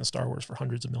 he was making Star Wars for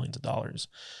hundreds of millions of dollars.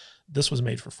 This was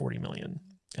made for 40 million,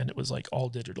 and it was like all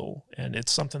digital. And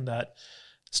it's something that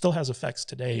still has effects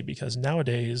today, because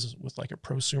nowadays with like a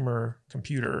prosumer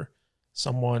computer,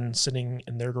 someone sitting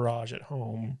in their garage at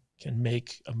home can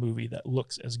make a movie that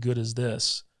looks as good as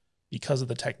this because of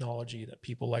the technology that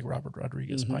people like Robert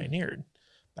Rodriguez pioneered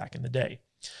back in the day.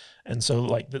 And so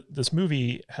like this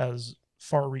movie has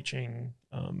far-reaching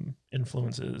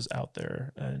influences out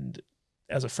there. And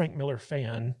as a Frank Miller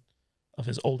fan of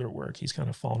his older work, he's kind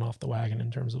of fallen off the wagon in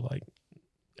terms of like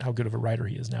how good of a writer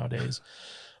he is nowadays.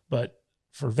 But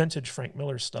for vintage Frank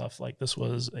Miller stuff, like this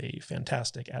was a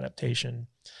fantastic adaptation.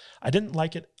 I didn't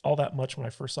like it all that much when I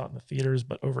first saw it in the theaters,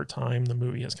 but over time the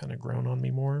movie has kind of grown on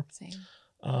me more.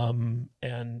 Same.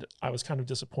 And I was kind of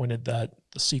disappointed that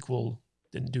the sequel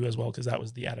didn't do as well, because that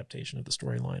was the adaptation of the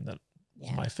storyline that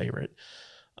was my favorite.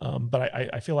 But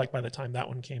I feel like by the time that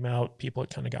one came out, people had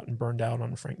kind of gotten burned out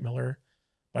on Frank Miller.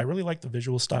 But I really like the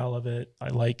visual style of it. I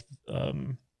like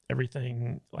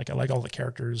everything. Like I like all the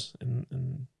characters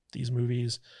in these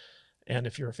movies. And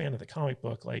if you're a fan of the comic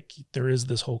book, like there is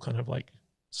this whole kind of like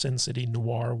Sin City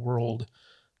noir world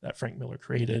that Frank Miller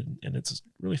created, and it's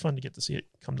really fun to get to see it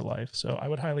come to life. So I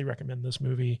would highly recommend this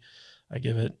movie. I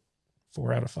give it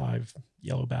 4 out of 5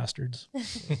 yellow bastards.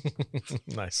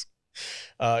 Nice.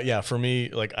 Yeah, for me,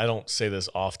 like I don't say this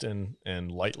often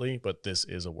and lightly, but this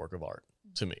is a work of art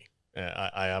to me.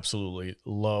 I absolutely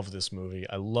love this movie.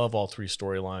 I love all 3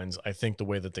 storylines. I think the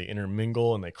way that they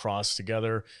intermingle and they cross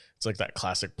together, it's like that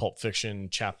classic Pulp Fiction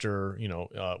chapter,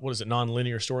 what is it?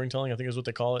 Non-linear storytelling, I think is what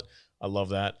they call it. I love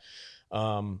that.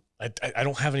 I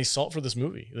don't have any salt for this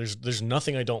movie. There's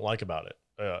nothing I don't like about it.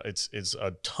 It's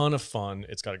a ton of fun.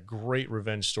 It's got a great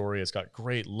revenge story. It's got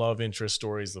great love interest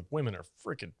stories. The women are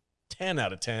freaking 10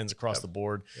 out of 10s across the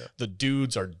board. The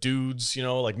dudes are dudes,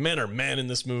 like men are men in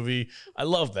this movie. I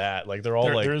love that. Like they're all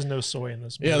there is no soy in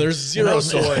this movie. Yeah, there's zero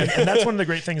soy. And that's one of the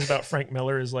great things about Frank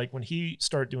Miller is like when he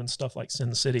started doing stuff like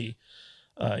Sin City,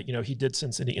 he did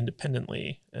Sin City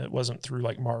independently. It wasn't through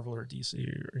like Marvel or DC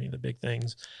or any of the big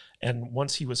things. And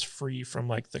once he was free from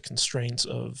like the constraints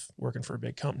of working for a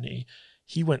big company,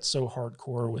 he went so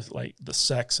hardcore with like the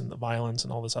sex and the violence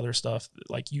and all this other stuff.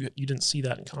 Like you didn't see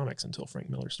that in comics until Frank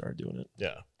Miller started doing it.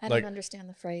 Yeah. I don't understand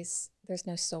the phrase, there's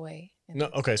no soy. No.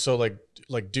 Okay. So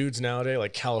like dudes nowadays,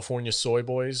 like California soy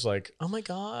boys, like, oh my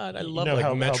God, I love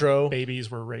like Metro. How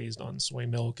babies were raised on soy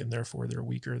milk and therefore they're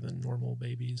weaker than normal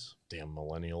babies. Damn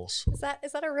millennials. Is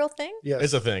that a real thing? Yeah.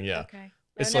 It's a thing. Yeah. Okay.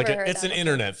 It's like it's an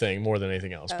internet thing more than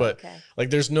anything else. But like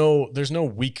there's no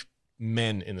weak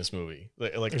men in this movie.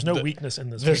 Like there's no weakness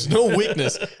in this there's movie. no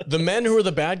weakness. The men who are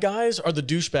the bad guys are the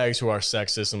douchebags who are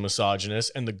sexist and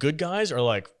misogynist, and the good guys are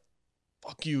like,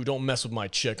 fuck you, don't mess with my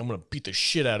chick, I'm gonna beat the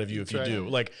shit out of you if you do.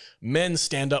 Like men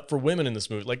stand up for women in this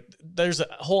movie. Like there's a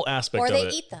whole aspect of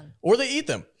it. Or they eat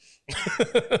them.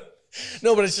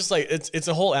 No, but it's just like it's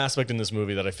a whole aspect in this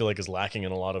movie that I feel like is lacking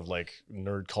in a lot of like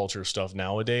nerd culture stuff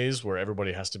nowadays, where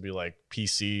everybody has to be like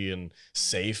PC and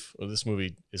safe. Well, this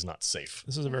movie is not safe.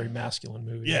 This is a very masculine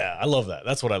movie. Yeah, I love that.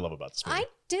 That's what I love about this movie. I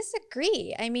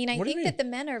disagree. I mean, I What do you think mean? that the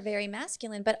men are very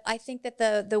masculine, but I think that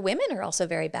the women are also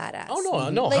very badass. Oh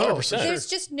no, Like, 100%. there's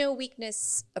just no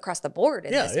weakness across the board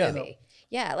in this movie.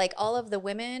 Yeah, like all of the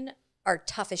women are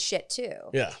tough as shit too.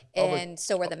 Yeah. And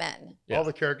so are the men. Yeah. All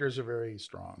the characters are very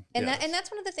strong. And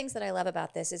that's one of the things that I love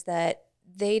about this is that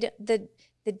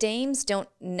the dames don't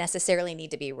necessarily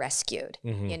need to be rescued.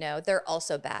 You know, they're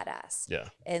also badass. Yeah.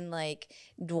 And like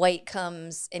Dwight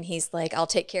comes and he's like, I'll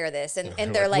take care of this.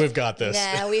 And they're like, we've got this.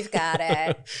 Nah, we've got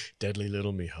it. Deadly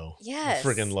little Miho. Yes. I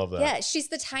freaking love that. Yeah. She's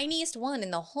the tiniest one in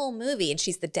the whole movie and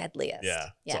she's the deadliest. Yeah.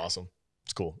 It's awesome.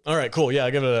 It's cool. All right, cool. Yeah,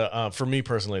 I give it a, for me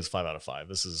personally, it's 5 out of 5.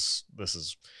 This is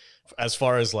as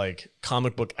far as like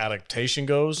comic book adaptation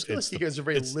goes. You guys are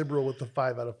very liberal with the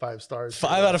 5 out of 5 stars.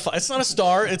 5 out of 5. It's not a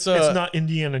star. It's not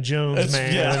Indiana Jones,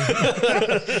 man. Yeah.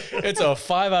 It's a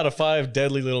 5 out of 5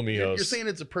 Deadly Little Mihos. You're saying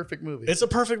it's a perfect movie. It's a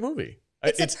perfect movie.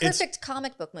 It's a perfect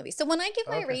comic book movie. So when I give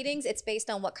my ratings, it's based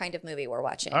on what kind of movie we're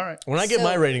watching. All right. When I give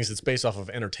my ratings, it's based off of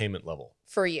entertainment level.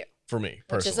 For you. For me,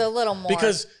 Which personally. is a little more.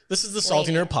 Because this is the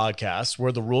Salty lenient. Nerd podcast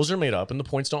where the rules are made up and the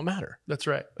points don't matter. That's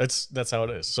right. That's how it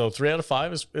is. So 3 out of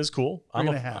 5 is cool. I'm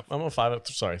a 3.5. I'm a 5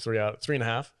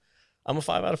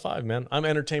 out of 5, man. I'm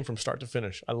entertained from start to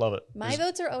finish. I love it. My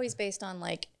votes are always based on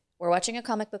like, we're watching a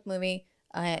comic book movie.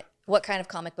 What kind of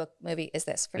comic book movie is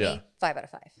this? For me, 5 out of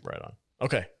 5. Right on.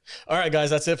 Okay. All right, guys,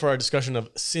 that's it for our discussion of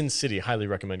Sin City. Highly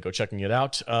recommend go checking it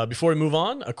out. Before we move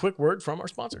on, a quick word from our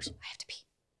sponsors. I have to pee.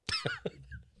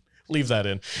 Leave that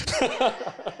in.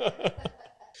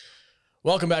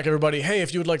 Welcome back, everybody. Hey,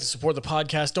 if you would like to support the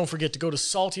podcast, don't forget to go to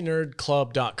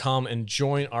saltynerdclub.com and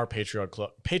join our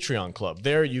Patreon club.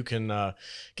 There you can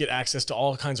get access to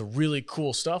all kinds of really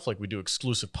cool stuff, like we do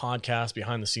exclusive podcasts,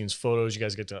 behind-the-scenes photos. You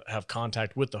guys get to have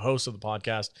contact with the host of the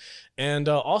podcast, and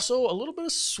also a little bit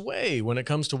of sway when it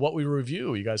comes to what we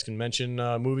review. You guys can mention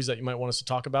movies that you might want us to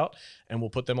talk about, and we'll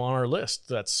put them on our list.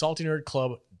 That's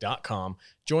saltynerdclub.com.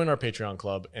 Join our Patreon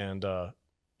club and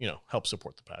help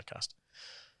support the podcast.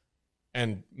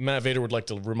 And Matt Vader would like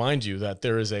to remind you that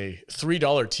there is a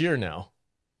 $3 tier now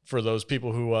for those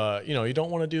people who, you don't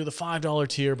want to do the $5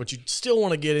 tier, but you still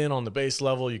want to get in on the base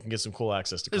level. You can get some cool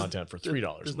access to content for $3.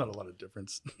 There's not a lot of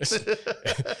difference.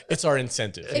 It's our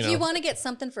incentive. If you want to get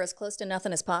something for as close to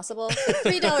nothing as possible, the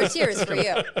 $3 tier is for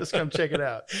you. Just come check it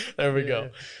out. There we go.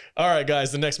 All right,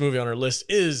 guys. The next movie on our list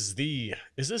is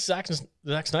this Zack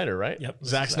Snyder, right? Yep.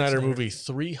 Zack Snyder movie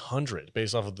 300,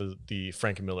 based off of the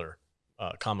Frank Miller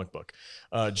comic book.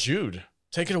 Jude,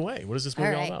 take it away. What is this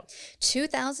movie all about?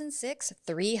 2006,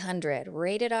 300,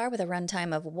 rated R with a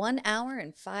runtime of 1 hour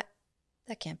and 5.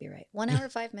 That can't be right. 1 hour,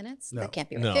 5 minutes? No. That can't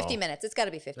be right. No. 50 minutes. It's got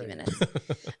to be 50 minutes.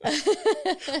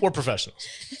 We're professionals.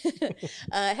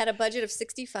 Had a budget of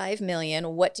 $65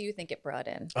 million. What do you think it brought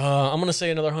in? I'm going to say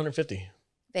another 150.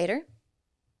 Vader?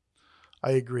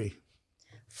 I agree.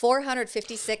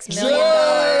 $456 million.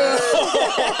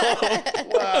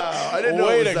 Wow. I didn't know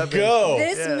Way it was to that big. go.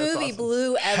 This Yeah, that's movie awesome.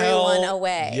 blew everyone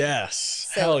away. Yes.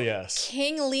 So, Hell yes.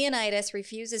 King Leonidas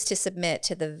refuses to submit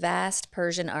to the vast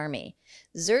Persian army.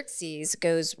 Xerxes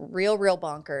goes real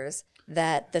bonkers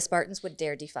that the Spartans would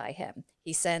dare defy him.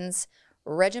 He sends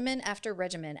regiment after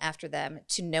regiment after them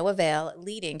to no avail,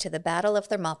 leading to the Battle of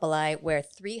Thermopylae, where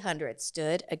 300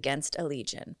 stood against a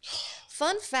legion.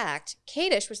 Fun fact,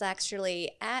 Kadish was actually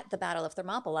at the Battle of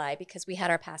Thermopylae because we had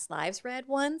our past lives read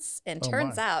once, and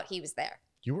turns out he was there.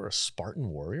 You were a Spartan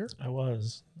warrior? I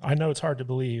was. I know it's hard to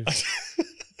believe,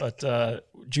 but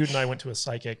Jude and I went to a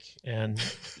psychic, and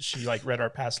she read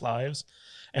our past lives.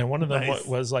 And one of them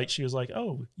was she was like,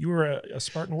 "Oh, you were a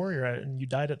Spartan warrior, and you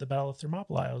died at the Battle of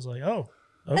Thermopylae." I was like, "Oh,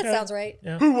 okay. That sounds right.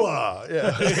 Yeah." Hoo-ah!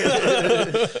 Yeah.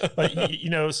 But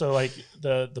so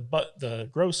the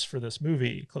gross for this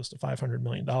movie, close to $500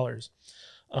 million,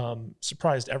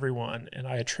 surprised everyone, and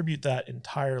I attribute that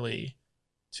entirely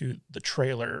to the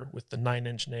trailer with the 9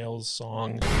 Inch Nails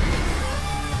song.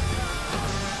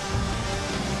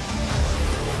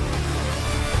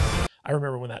 I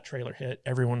remember when that trailer hit,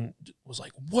 everyone was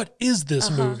like, "What is this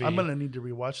movie?" I'm gonna need to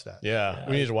rewatch that. Yeah,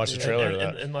 we need to watch the trailer of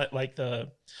that. And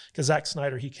because Zack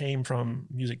Snyder, he came from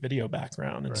music video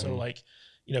background, and so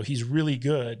he's really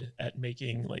good at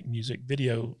making music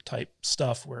video type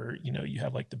stuff where you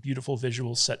have the beautiful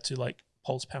visuals set to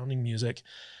pulse pounding music,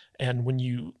 and when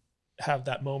you have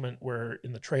that moment where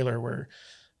in the trailer where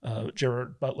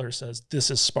Gerard Butler says, "This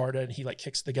is Sparta," and he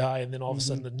kicks the guy, and then all of a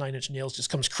sudden the 9 Inch Nails just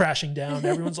comes crashing down. And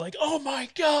everyone's like, "Oh my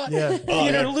god!" Yeah.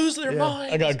 They're gonna lose their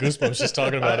mind. I got goosebumps just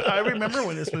talking about it. I remember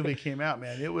when this movie came out,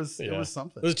 man. It was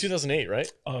something. It was 2008,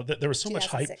 right? There was so much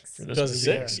hype 2006. for this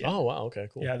 2006. movie. Yeah. Oh wow, okay,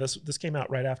 cool. Yeah, this came out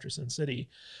right after Sin City,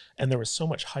 and there was so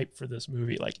much hype for this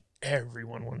movie.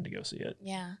 Everyone wanted to go see it.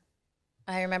 Yeah.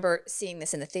 I remember seeing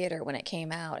this in the theater when it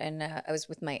came out, and I was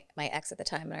with my ex at the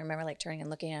time, and I remember like turning and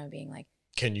looking at him and being like,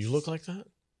 "Can you look like that?"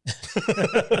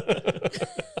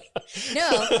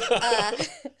 No.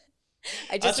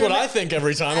 That's what I think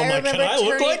every time. I'm like, "Can I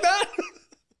look like that?"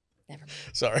 Never mind.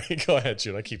 Sorry, go ahead,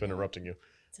 Jude. I keep interrupting you.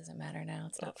 It doesn't matter now.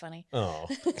 It's not funny. Oh,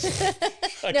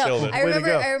 I killed it.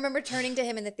 I remember turning to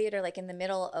him in the theater, like in the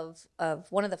middle of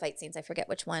one of the fight scenes. I forget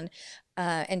which one,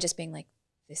 and just being like,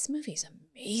 "This movie's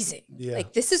amazing. Yeah.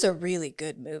 Like this is a really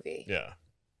good movie." Yeah.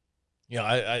 Yeah,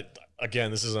 I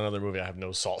again, this is another movie I have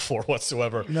no salt for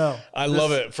whatsoever. No, I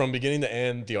love it from beginning to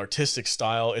end. The artistic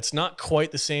style, it's not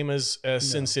quite the same as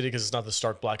Sin City because it's not the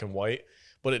stark black and white,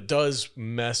 but it does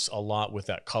mess a lot with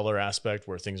that color aspect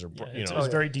where things are, it's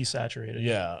very desaturated.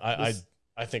 Yeah,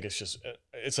 I think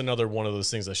it's another one of those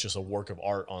things that's just a work of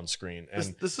art on screen.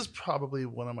 And this is probably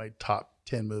one of my top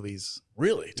 10 movies.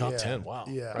 Really, top 10? Wow.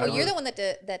 Yeah. Well, you're the one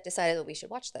that decided that we should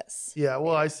watch this. Yeah.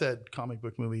 Well, I said comic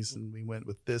book movies, and we went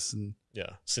with this and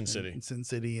Sin City, and Sin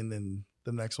City, and then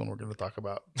the next one we're going to talk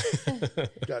about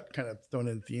got kind of thrown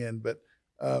in at the end. But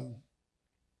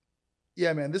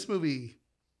yeah, man, this movie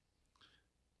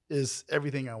is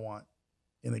everything I want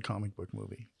in a comic book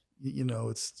movie. You know,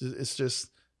 it's just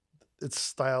it's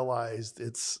stylized,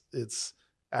 it's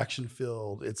action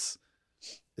filled,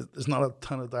 there's not a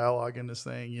ton of dialogue in this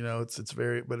thing, you know, it's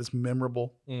very, but it's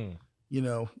memorable. You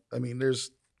know, I mean,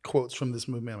 there's quotes from this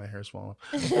movie. Man, my hair's falling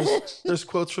off. There's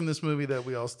quotes from this movie that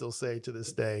we all still say to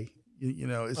this day. You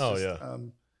know, it's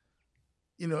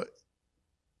you know,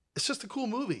 it's just a cool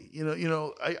movie. You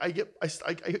know, I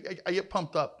get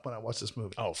pumped up when I watch this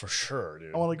movie. Oh, for sure,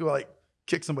 dude. I want to go like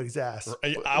kick somebody's ass.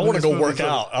 I want to go work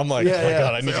out. I'm like, oh my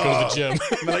God, I need to go to the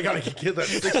gym. Man, I gotta get that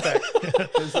six pack.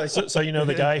 It's like, so you know,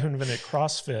 the guy who invented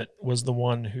CrossFit was the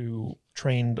one who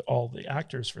trained all the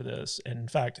actors for this. And in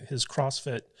fact, his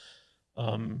CrossFit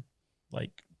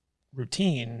like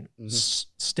routine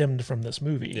stemmed from this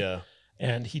movie. Yeah.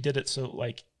 And he did it so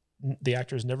like the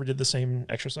actors never did the same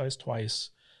exercise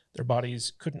twice. Their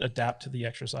bodies couldn't adapt to the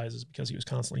exercises because he was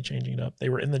constantly changing it up. They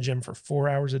were in the gym for 4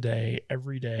 hours a day,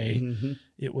 every day.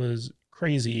 It was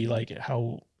crazy, like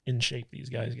how in shape these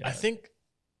guys got. I think,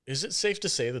 is it safe to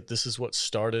say that this is what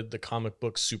started the comic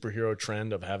book superhero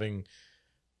trend of having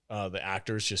the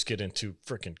actors just get into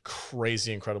freaking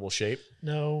crazy, incredible shape?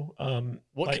 No.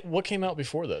 What came out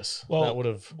before this? Well, that would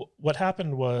have. What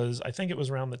happened was, I think it was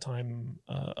around the time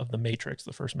of the Matrix,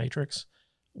 the first Matrix,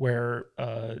 where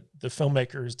the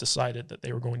filmmakers decided that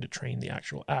they were going to train the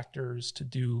actual actors to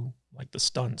do like the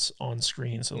stunts on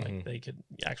screen, so like they could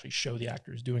actually show the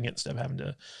actors doing it instead of having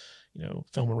to, you know,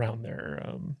 film around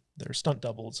their stunt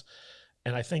doubles.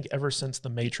 And I think ever since the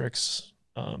Matrix,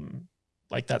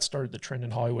 like that started the trend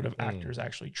in Hollywood of actors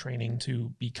actually training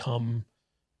to become,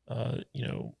 you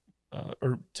know,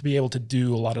 or to be able to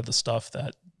do a lot of the stuff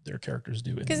that their characters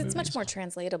do in because it's much more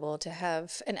translatable to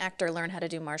have an actor learn how to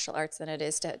do martial arts than it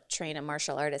is to train a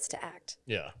martial artist to act.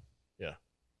 Yeah.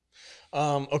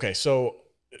 Okay, so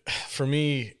for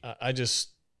me, I don't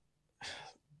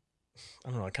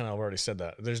know, I kind of already said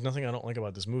that. There's nothing I don't like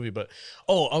about this movie, but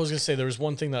I was gonna say there was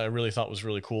one thing that I really thought was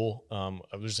really cool.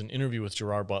 There's an interview with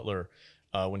Gerard Butler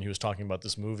when he was talking about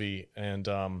this movie, and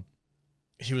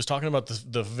he was talking about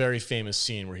the very famous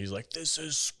scene where he's like, "This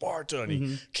is Sparta," and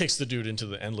he kicks the dude into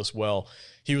the endless well.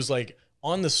 He was like,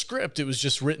 on the script, it was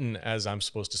just written as I'm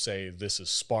supposed to say, "This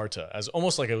is Sparta," as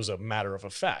almost like it was a matter of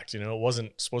a fact. You know, it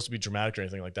wasn't supposed to be dramatic or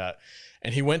anything like that.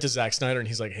 And he went to Zack Snyder and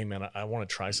he's like, "Hey man, I want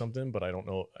to try something, but I don't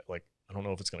know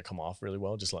if it's going to come off really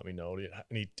well. Just let me know."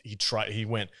 And he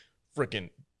went freaking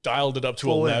dialed it up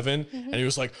to 11 and he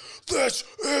was like, "This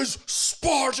is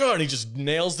Sparta," and he just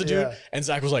nails the dude. And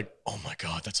Zach was like, "Oh my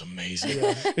God, that's amazing."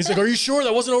 He's like, "Are you sure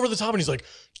that wasn't over the top?" And he's like,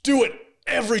 "Do it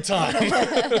every time."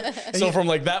 So from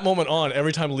like that moment on,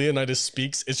 every time Leonidas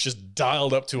speaks, it's just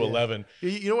dialed up to 11.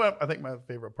 You know what I think my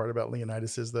favorite part about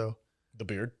Leonidas is, though? The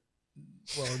beard.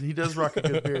 Well, he does rock a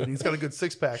good beard, and he's got a good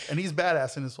six pack, and he's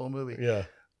badass in this whole movie. Yeah.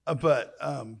 But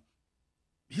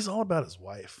he's all about his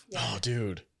wife. Oh,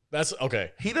 dude. That's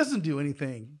okay. He doesn't do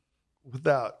anything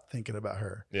without thinking about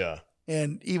her. Yeah.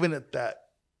 And even at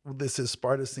this is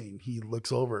Sparta scene, he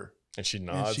looks over and she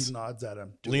nods. And she nods at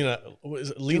him. Lena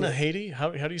Headey? How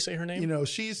do you say her name? You know,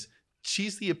 she's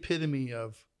the epitome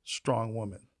of strong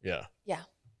woman. Yeah. Yeah.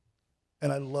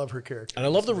 And I love her character. And I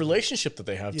love the relationship that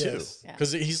they have too. Yeah.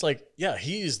 Because he's like,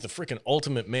 he's the freaking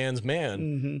ultimate man's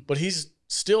man, but he's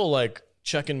still like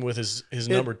checking with his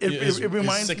number, his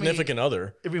significant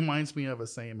other. It reminds me of a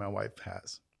saying my wife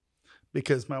has,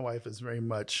 because my wife is very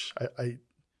much,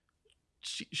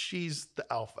 she's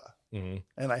the alpha,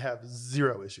 and I have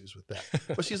zero issues with that.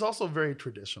 But she's also very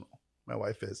traditional. My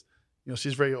wife is, you know,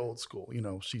 she's very old school. You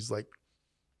know, she's like,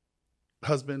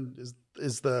 husband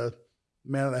is the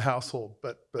man of the household.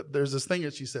 But there's this thing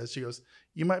that she says. She goes,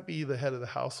 "You might be the head of the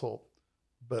household,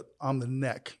 but I'm the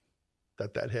neck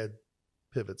that head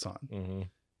pivots on." Mm-hmm.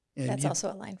 And That's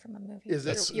also a line from a movie. Is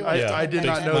it? You I did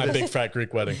not know My that. Big Fat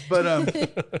Greek Wedding. But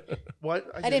what?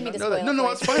 I didn't mean to know that. spoil No,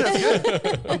 it it's for fine. That's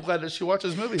good. I'm glad that she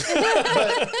watches movies.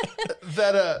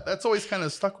 But that's always kind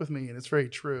of stuck with me, and it's very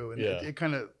true. And it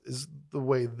kind of is the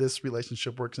way this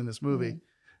relationship works in this movie.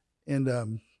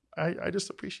 And I just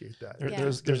appreciate that.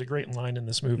 There's a great line in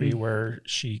this movie where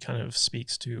she kind of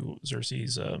speaks to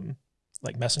Xerxes'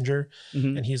 like messenger,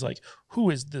 and he's like, "Who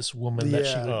is this woman that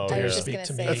she would dare speak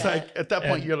to me?" That's like, at that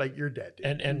point, you're like, you're dead,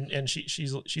 dude. And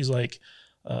she's like,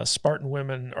 Spartan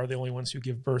women are the only ones who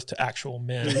give birth to actual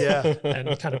men,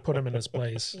 and kind of put him in his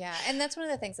place. Yeah, and that's one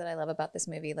of the things that I love about this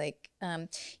movie. Like,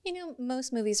 you know,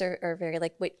 most movies are very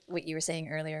like what you were saying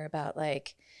earlier about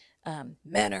like,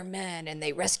 men are men and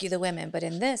they rescue the women. But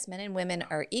in this, men and women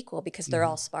are equal because they're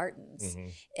all Spartans.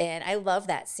 And I love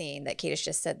that scene that Katish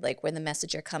just said, like when the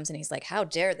messenger comes and he's like, "How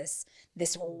dare this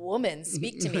woman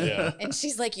speak to me?" And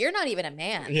she's like, "You're not even a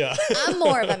man. I'm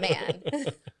more of a man."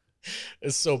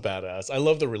 It's so badass. I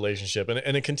love the relationship.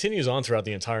 And it continues on throughout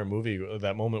the entire movie.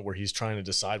 That moment where he's trying to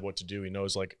decide what to do. He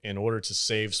knows, like, in order to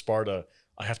save Sparta,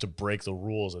 I have to break the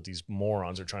rules that these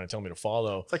morons are trying to tell me to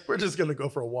follow. It's like, we're just going to go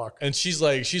for a walk. And she's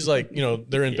like, you know,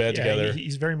 they're in bed together.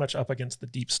 He's very much up against the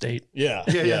deep state.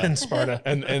 In Sparta.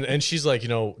 And she's like, you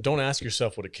know, don't ask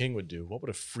yourself what a king would do. What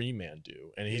would a free man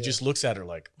do? And he just looks at her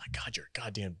like, "My God, you're a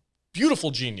goddamn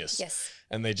beautiful genius." Yes.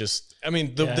 And they just, I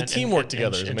mean, the teamwork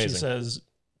together is amazing. She says,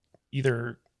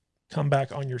 either come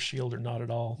back on your shield or not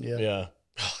at all. Yeah.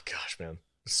 Oh gosh, man.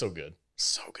 It's so good.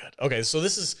 So good. Okay. So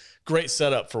this is great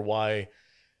setup for why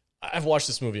I've watched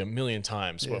this movie a million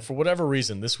times, but for whatever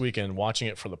reason, this weekend watching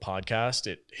it for the podcast,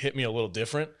 it hit me a little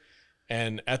different.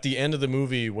 And at the end of the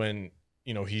movie, when,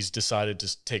 you know, he's decided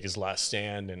to take his last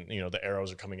stand and, you know, the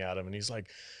arrows are coming at him and he's like,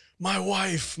 "My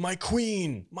wife, my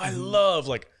queen, my love."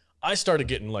 Like, I started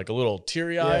getting like a little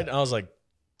teary eyed. I was like,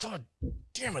 "God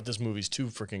damn it, this movie's too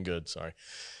freaking good." Sorry.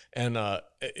 And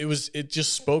it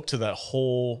just spoke to the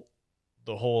whole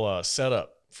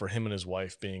setup for him and his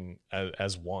wife being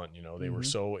as one. You know, they were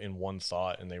so in one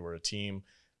thought and they were a team.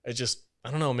 It just,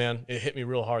 I don't know, man. It hit me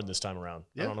real hard this time around.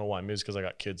 I don't know why. Maybe it's because I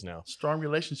got kids now. Strong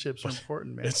relationships are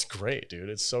important, man. It's great, dude.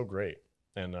 It's so great.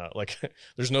 And like,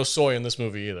 there's no soy in this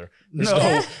movie either.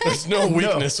 There's no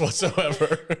weakness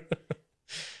whatsoever.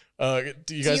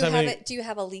 Do you guys have any? Do you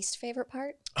have a least favorite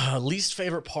part? Least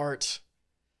favorite part.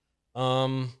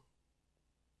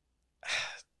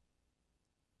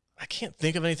 I can't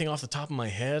think of anything off the top of my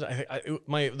head.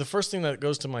 The first thing that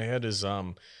goes to my head is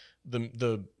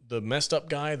the messed up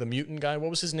guy, the mutant guy.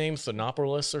 What was his name?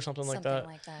 Thanopolis or something like that.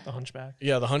 The Hunchback.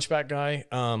 Yeah, the Hunchback guy.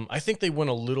 I think they went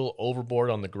a little overboard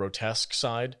on the grotesque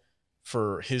side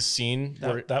for his scene.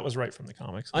 That was right from the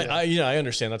comics. I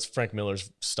understand that's Frank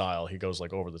Miller's style. He goes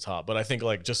like over the top, but I think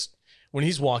like just when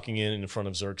he's walking in front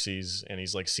of Xerxes and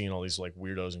he's like seeing all these like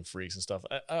weirdos and freaks and stuff,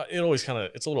 it always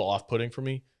it's a little off-putting for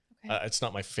me. Okay. It's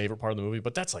not my favorite part of the movie,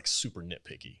 but that's like super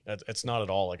nitpicky. It's not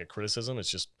at all like a criticism. It's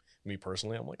just me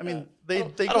personally. I'm like, I mean, I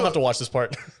don't have to watch this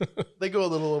part. They go a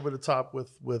little over the top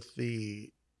with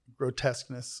the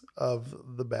grotesqueness of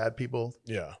the bad people.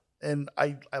 Yeah. And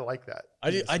I like that.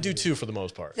 I do too, for the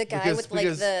most part. The guy with like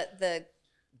the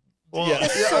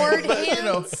sword hands. You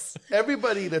know,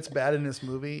 everybody that's bad in this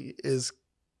movie is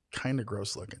kind of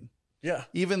gross looking. Yeah.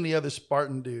 Even the other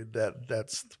Spartan dude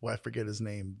that's I forget his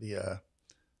name. The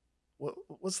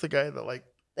what's the guy that like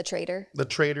the traitor? The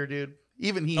traitor dude.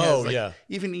 Even he has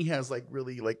even he has like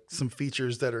really like some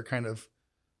features that are kind of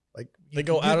like they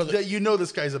go out of the, you know,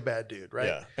 this guy's a bad dude, right?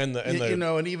 Yeah. And the you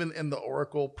know, and even in the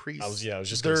Oracle priests, I was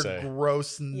just gonna say they're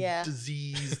gross and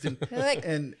diseased and like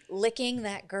and licking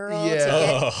that girl to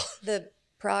get the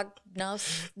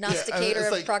prognosticator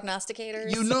of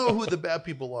prognosticators. You know who the bad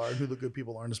people are and who the good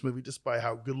people are in this movie just by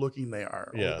how good looking they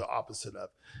are, or the opposite of.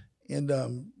 And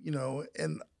you know,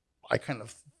 and I kind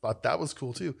of thought that was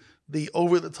cool too. The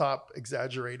over the top,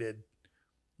 exaggerated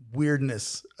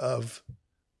weirdness of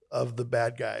the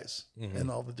bad guys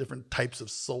and all the different types of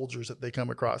soldiers that they come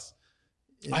across.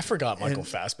 I forgot Michael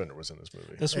Fassbender was in this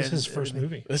movie. This was his first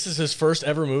movie. This is his first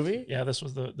ever movie? Yeah, this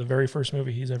was the very first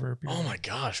movie he's ever appeared in. Oh my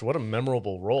gosh, what a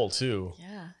memorable role too.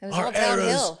 Yeah, it was all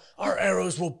downhill. Our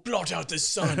arrows will blot out the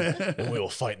sun and we will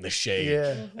fight in the shade.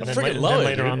 Yeah. And then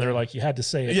later on they're like, you had to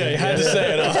say it. Yeah, you had to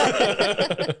say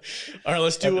it. All right,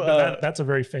 let's do that's a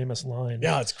very famous line.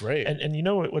 Yeah, it's great. And you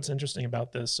know what's interesting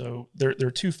about this? So there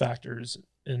are two factors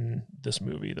in this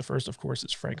movie. The first, of course,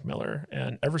 is Frank Miller.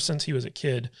 And ever since he was a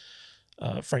kid,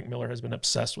 Frank Miller has been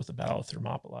obsessed with the Battle of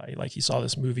Thermopylae. Like, he saw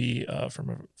this movie from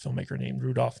a filmmaker named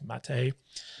Rudolph Maté,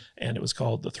 and it was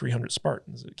called The 300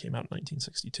 Spartans. It came out in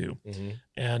 1962.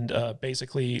 And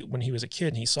basically, when he was a kid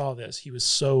and he saw this, he was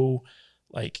so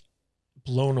like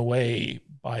blown away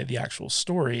by the actual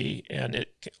story, and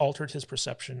it altered his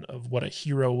perception of what a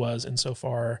hero was,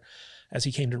 insofar as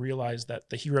he came to realize that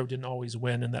the hero didn't always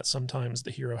win, and that sometimes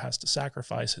the hero has to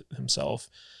sacrifice himself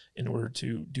in order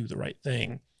to do the right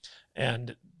thing.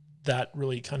 And that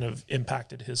really kind of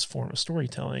impacted his form of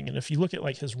storytelling. And if you look at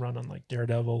like his run on like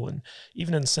Daredevil, and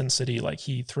even in Sin City, like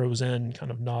he throws in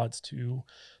kind of nods to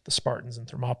the Spartans and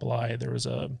Thermopylae. There was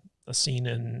a scene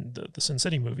in the Sin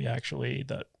City movie, actually,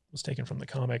 that was taken from the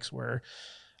comics, where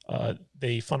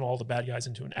they funnel all the bad guys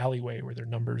into an alleyway where their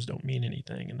numbers don't mean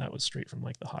anything. And that was straight from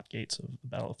like the hot gates of the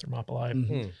Battle of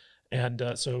Thermopylae. And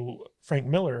so Frank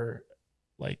Miller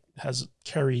like has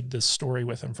carried this story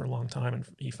with him for a long time, and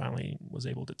he finally was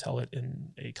able to tell it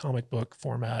in a comic book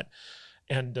format.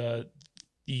 And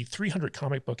the 300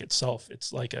 comic book itself,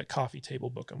 it's like a coffee table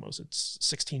book almost. It's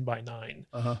 16 by 9.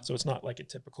 So it's not like a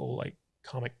typical like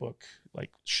comic book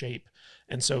like shape.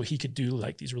 And so he could do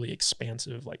like these really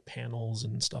expansive like panels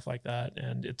and stuff like that.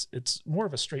 And it's more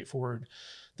of a straightforward,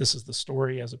 this is the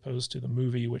story, as opposed to the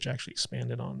movie, which actually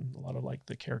expanded on a lot of like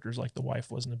the characters. Like the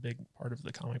wife wasn't a big part of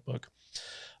the comic book.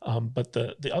 But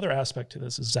the other aspect to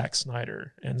this is Zack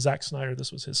Snyder. And Zack Snyder,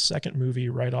 this was his second movie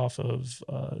right off of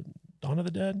Dawn of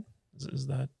the Dead. Is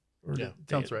that? Or yeah,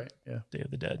 sounds right. Yeah. Day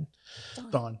of the Dead.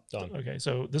 Dawn. Okay,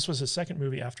 so this was his second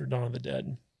movie after Dawn of the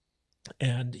Dead.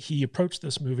 And he approached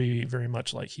this movie very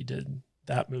much like he did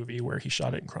that movie, where he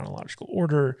shot it in chronological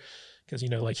order, because, you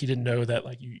know, like he didn't know that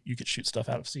like you could shoot stuff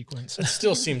out of sequence. It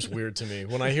still seems weird to me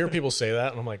when I hear people say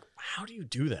that, and I'm like, how do you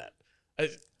do that?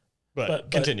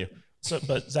 But continue.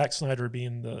 But Zack Snyder,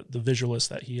 being the visualist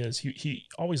that he is, he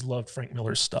always loved Frank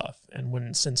Miller's stuff. And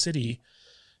when Sin City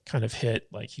kind of hit,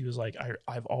 like he was like,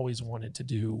 I've always wanted to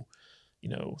do, you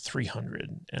know,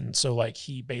 300. And so like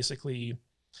he basically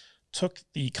took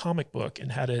the comic book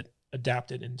and had it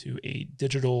adapted into a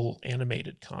digital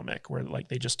animated comic, where like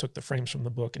they just took the frames from the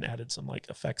book and added some like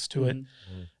effects to it.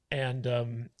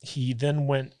 And he then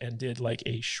went and did like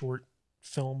a short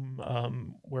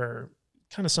film where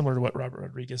kind of similar to what Robert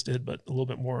Rodriguez did, but a little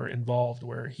bit more involved,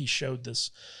 where he showed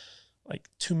this like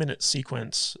 2-minute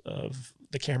sequence of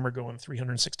the camera going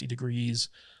 360 degrees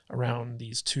around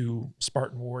these two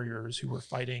Spartan warriors who were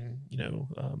fighting, you know,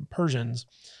 Persians.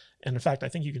 And in fact, I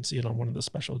think you can see it on one of the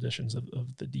special editions of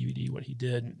the DVD, what he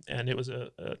did. And it was a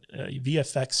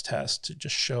VFX test to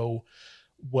just show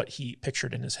what he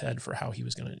pictured in his head for how he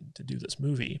was going to do this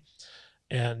movie.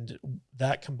 And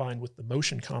that, combined with the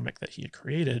motion comic that he had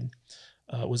created,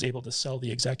 was able to sell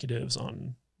the executives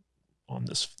on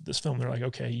this film. They're like,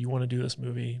 okay, you want to do this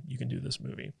movie, you can do this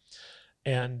movie.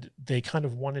 And they kind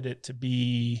of wanted it to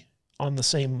be on the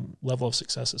same level of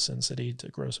success as Sin City, to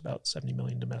gross about 70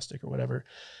 million domestic or whatever.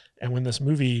 And when this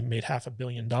movie made $500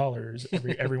 million,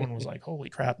 everyone was like,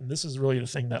 holy crap. And this is really the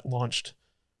thing that launched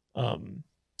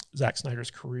Zack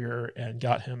Snyder's career and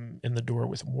got him in the door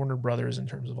with Warner Brothers in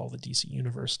terms of all the DC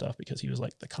Universe stuff, because he was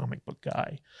like the comic book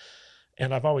guy.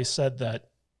 And I've always said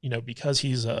that, you know, because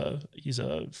he's a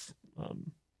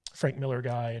Frank Miller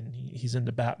guy, and he's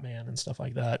into Batman and stuff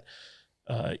like that,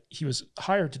 he was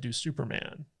hired to do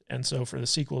Superman. And so for the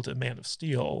sequel to Man of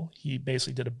Steel, he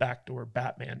basically did a backdoor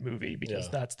Batman movie, because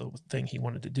that's the thing he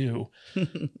wanted to do.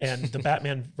 And the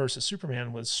Batman versus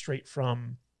Superman was straight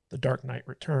from The Dark Knight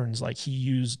Returns. Like he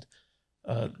used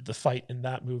the fight in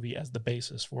that movie as the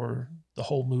basis for the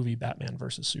whole movie Batman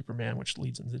versus Superman, which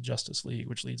leads into Justice League,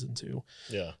 which leads into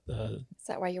Is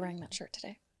that why you're wearing that shirt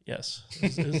today? Yes,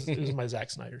 it was my Zack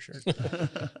Snyder shirt.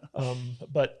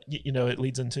 But you know, it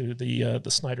leads into the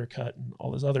Snyder cut and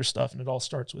all this other stuff, and it all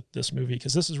starts with this movie,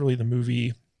 because this is really the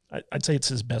movie. I'd say it's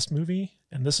his best movie,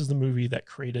 and this is the movie that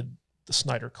created the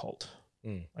Snyder cult.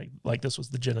 Like this was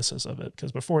the genesis of it,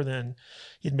 because before then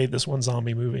he'd made this one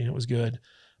zombie movie and it was good,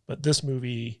 but this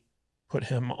movie put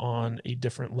him on a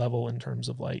different level in terms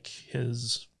of like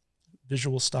his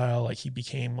visual style. Like he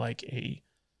became like a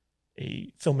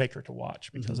filmmaker to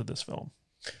watch because of this film.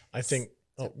 I think,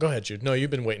 go ahead, Jude. No,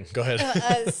 you've been waiting. Go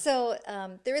ahead. So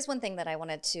there is one thing that I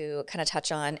wanted to kind of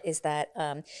touch on, is that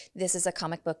this is a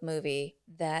comic book movie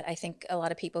that I think a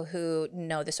lot of people who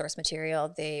know the source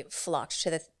material, they flocked to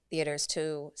the theaters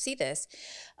to see this.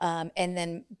 And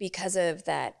then because of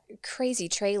that crazy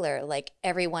trailer, like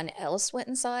everyone else went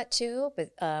and saw it too. But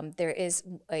there is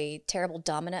a terrible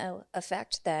domino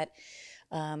effect that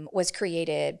was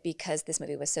created because this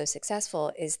movie was so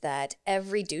successful, is that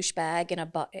every douchebag in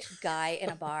guy in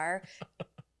a bar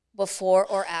before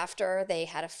or after they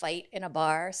had a fight in a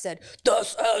bar said,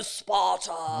 "This is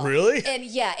Sparta." Really? And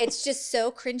yeah, it's just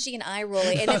so cringy and eye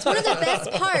rolling. And it's one of the best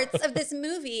parts of this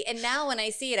movie. And now when I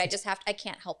see it, I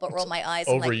can't help but roll my eyes.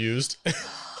 Overused. I'm like,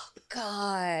 oh,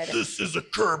 God. This is a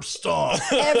curb stomp.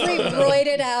 Every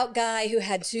roided out guy who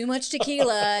had too much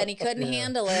tequila and he couldn't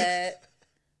handle it.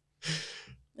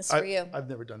 It's for you. I've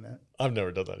never done that. I've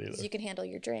never done that either. You can handle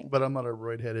your drink. But I'm not a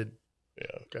roid-headed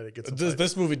guy that gets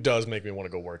This movie does make me want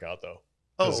to go work out, though.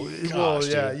 Oh, well,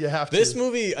 yeah, you have to. This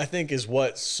movie, I think, is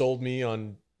what sold me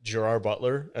on Gerard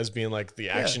Butler as being like the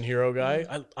action hero guy.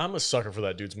 I'm a sucker for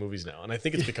that dude's movies now, and I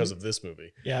think it's because of this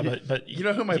movie. Yeah, but you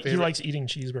know who my favorite? He likes eating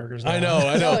cheeseburgers now. I know.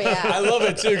 Oh, yeah. I love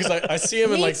it too because I see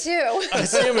him in Me like too. I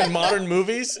see him in modern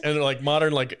movies and like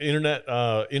modern like internet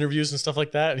interviews and stuff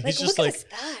like that, and he's just look like, at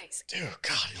his thighs. dude,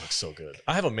 God, he looks so good.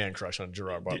 I have a man crush on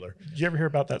Gerard Butler. Did you ever hear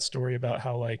about that story about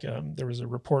how like there was a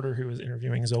reporter who was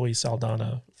interviewing Zoe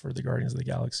Saldana for the Guardians of the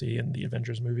Galaxy and the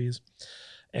Avengers movies,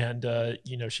 and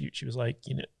you know she was like,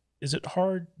 you know, is it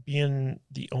hard being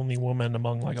the only woman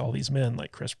among like all these men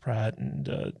like Chris Pratt and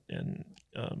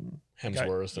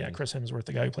Hemsworth, Chris Hemsworth,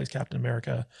 the guy who plays Captain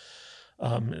America?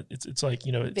 It's like,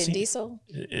 you know, Vin Diesel.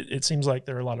 It seems like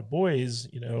there are a lot of boys,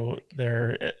 you know,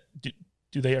 there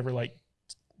do they ever like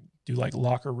do like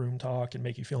locker room talk and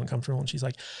make you feel uncomfortable? And she's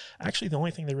like, actually, the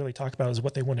only thing they really talk about is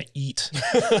what they want to eat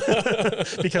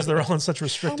because they're all on such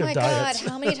restrictive diets. God,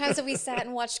 how many times have we sat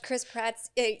and watched Chris Pratt's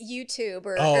YouTube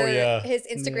or his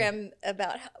Instagram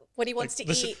about what he wants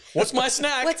to eat? What's my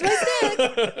snack? What's my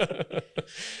snack?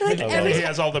 Like he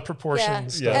has all the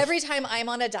proportions. Yeah. Every time I'm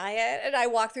on a diet and I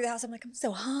walk through the house, I'm like, I'm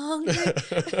so hungry.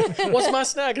 What's my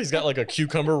snack? He's got like a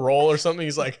cucumber roll or something.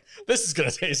 He's like, this is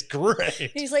gonna taste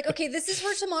great. He's like, okay, this is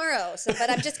for tomorrow, but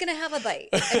I'm just gonna have a bite.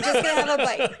 I'm just gonna have a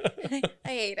bite. I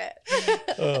hate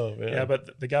it. Oh man. Yeah,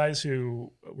 but the guys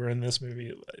who were in this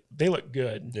movie, they look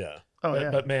good. Yeah.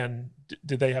 Oh, but man,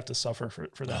 did they have to suffer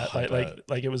for that?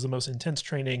 Like it was the most intense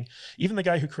training. Even the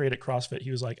guy who created CrossFit,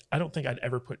 he was like, I don't think I'd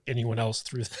ever put anyone else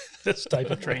through this type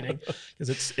of training because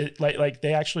it's like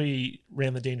they actually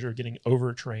ran the danger of getting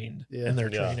overtrained in their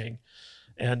training.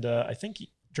 And I think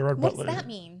Gerard Butler. What's that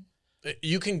mean?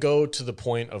 You can go to the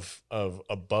point of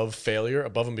above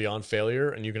and beyond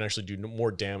failure, and you can actually do more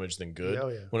damage than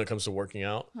good when it comes to working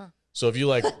out. Huh. So if you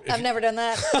like, I've never done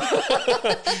that.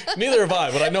 Neither have I,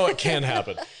 but I know it can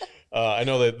happen. I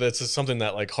know that that's something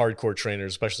that like hardcore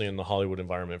trainers, especially in the Hollywood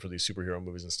environment for these superhero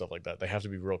movies and stuff like that, they have to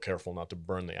be real careful not to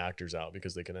burn the actors out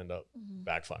because they can end up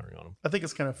backfiring on them. I think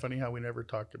it's kind of funny how we never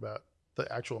talked about the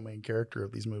actual main character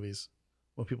of these movies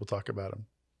when people talk about him.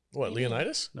 What,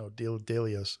 Leonidas? No,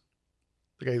 Delios,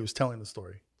 the guy who was telling the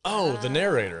story. Oh, the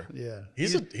narrator. Yeah,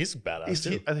 he's a badass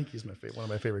too. I think he's one of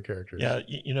my favorite characters. Yeah,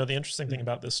 you know, the interesting thing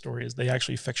about this story is they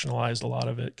actually fictionalized a lot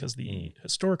of it because the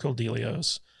historical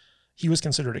Delios, he was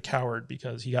considered a coward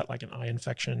because he got like an eye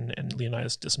infection and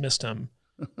Leonidas dismissed him,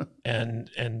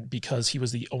 and because he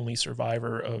was the only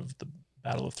survivor of the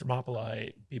Battle of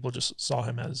Thermopylae, people just saw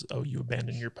him as, oh, you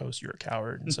abandoned your post, you're a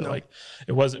coward. And so like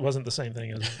it wasn't the same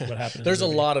thing as what happened. There's a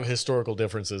lot of historical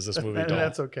differences this movie. And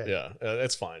that's okay. Yeah,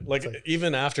 it's fine. Like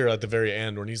even after at the very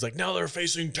end when he's like, now they're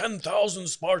facing 10,000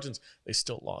 Spartans, they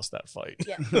still lost that fight.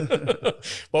 Yeah.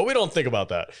 But we don't think about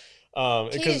that.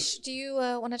 Keish, do you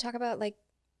want to talk about like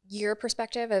your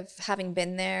perspective of having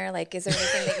been there? Like, is there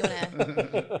anything that you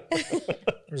want to?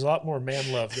 There's a lot more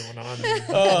man love going on in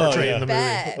the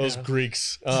movie. Those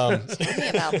Greeks. Tell me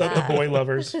about that. The boy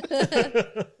lovers.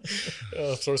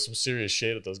 Throw some serious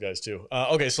shade at those guys too.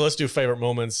 Okay, so let's do favorite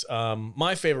moments.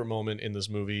 My favorite moment in this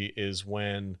movie is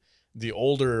when the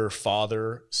older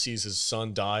father sees his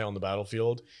son die on the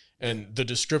battlefield, and the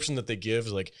description that they give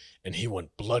is like, and he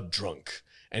went blood drunk,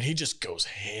 and he just goes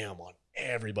ham on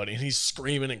everybody, and he's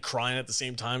screaming and crying at the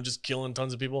same time, just killing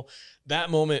tons of people. That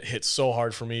moment hit so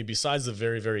hard for me. Besides the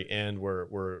very, very end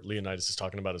where Leonidas is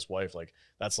talking about his wife, like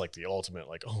that's like the ultimate,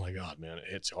 like, oh my God, man, it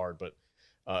hits hard. But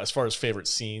as far as favorite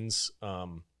scenes,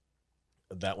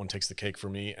 that one takes the cake for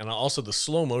me. And also the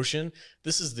slow motion.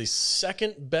 This is the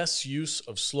second best use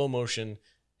of slow motion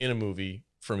in a movie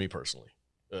for me personally.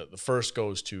 The first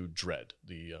goes to Dread,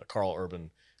 the Carl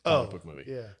Urban comic book movie.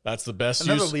 Yeah, that's the best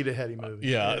Another use. lead-aheady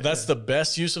movie. That's the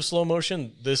best use of slow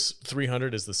motion. This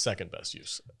 300 is the second best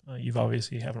use. You've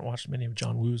obviously haven't watched many of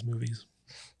John Woo's movies.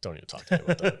 Don't even talk to me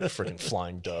about the freaking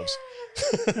flying doves.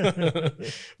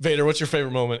 Vader, what's your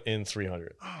favorite moment in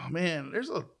 300? Oh man,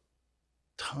 there's a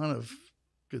ton of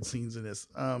good scenes in this.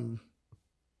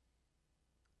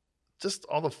 Just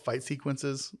all the fight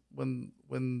sequences when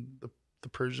the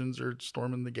Persians are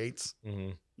storming the gates.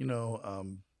 Mm-hmm. You know,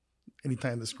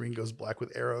 anytime the screen goes black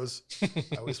with arrows,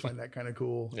 I always find that kind of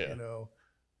cool. Yeah. You know,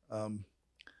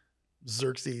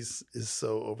 Xerxes is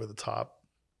so over the top.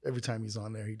 Every time he's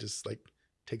on there, he just like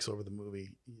takes over the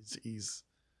movie. He's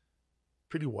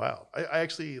pretty wild. I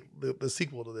actually, the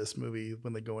sequel to this movie,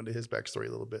 when they go into his backstory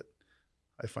a little bit,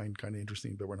 I find kind of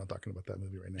interesting, but we're not talking about that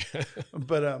movie right now.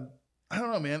 But I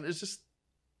don't know, man. It's just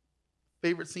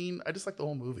favorite scene. I just like the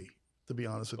whole movie, to be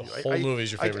honest with you. The whole movie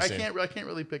is your favorite scene. I can't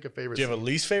really pick a favorite. Do you have a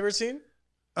least favorite scene?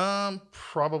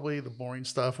 Probably the boring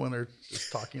stuff when they're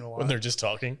just talking a lot. When they're just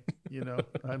talking, you know,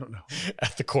 I don't know.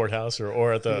 At the courthouse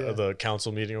or at the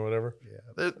council meeting or whatever.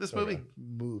 Yeah, this movie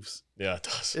moves. Yeah, it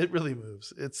does. It really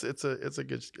moves. It's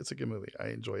a good movie. I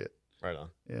enjoy it. Right on.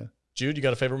 Yeah. Jude, you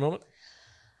got a favorite moment?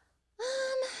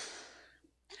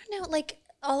 I don't know, like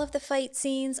all of the fight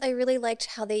scenes, I really liked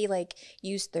how they like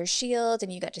used their shields,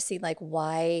 and you got to see like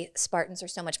why Spartans are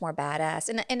so much more badass.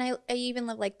 And I even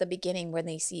love like the beginning where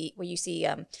you see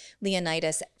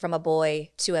Leonidas from a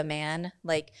boy to a man,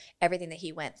 like everything that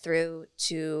he went through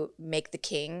to make the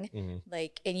king,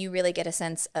 like, and you really get a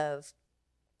sense of,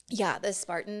 yeah, the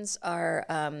Spartans are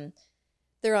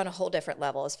they're on a whole different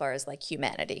level as far as like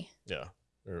humanity. Yeah,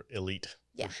 they're elite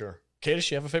for sure.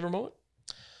 Cadis, you have a favorite moment?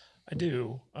 I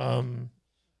do.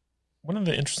 One of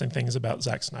the interesting things about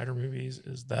Zack Snyder movies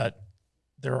is that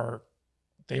they are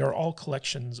all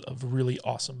collections of really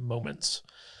awesome moments.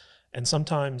 And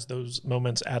sometimes those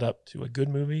moments add up to a good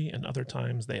movie, and other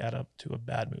times they add up to a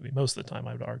bad movie. Most of the time,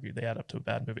 I would argue they add up to a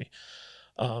bad movie.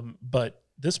 But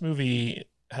this movie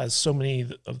has so many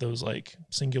of those like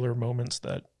singular moments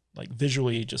that like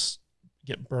visually just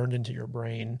get burned into your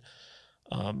brain.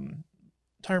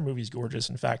 Entire movie's gorgeous.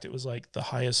 In fact, it was like the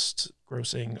highest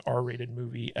grossing R-rated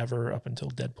movie ever up until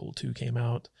Deadpool 2 came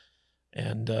out.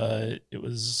 And it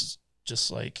was just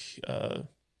like it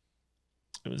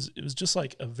was just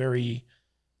like a very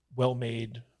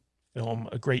well-made film,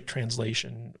 a great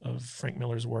translation of Frank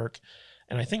Miller's work.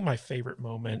 And I think my favorite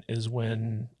moment is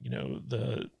when, you know,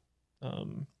 the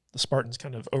Spartans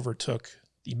kind of overtook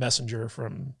the messenger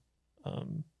from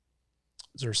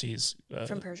Xerxes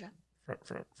From Persia.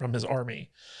 From his army,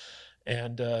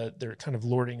 and they're kind of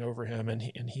lording over him, and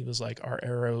he was like, our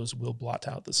arrows will blot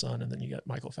out the sun. And then you get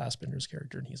Michael Fassbender's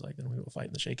character, and he's like, then we will fight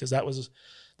in the shade, because that was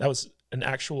an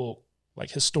actual like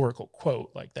historical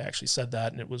quote. Like they actually said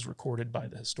that, and it was recorded by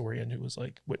the historian who was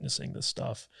like witnessing this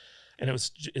stuff. And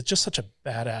it's just such a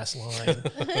badass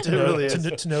line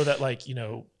to know that, like, you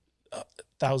know,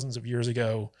 thousands of years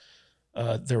ago,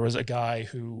 there was a guy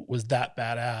who was that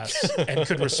badass and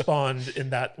could respond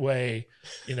in that way,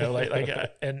 you know,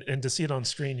 and to see it on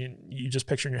screen, you just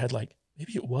picture in your head, like,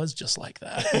 maybe it was just like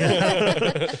that.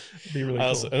 Yeah. Be really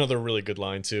cool. Another really good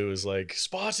line too is like,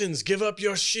 Spartans, give up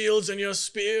your shields and your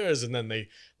spears. And then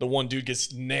the one dude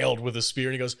gets nailed with a spear,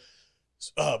 and he goes,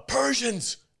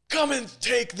 Persians, come and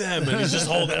take them. And he's just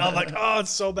holding it. I'm like, oh, it's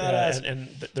so badass. Yeah, and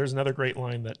there's another great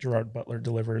line that Gerard Butler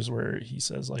delivers where he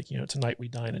says, like, you know, tonight we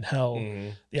dine in hell.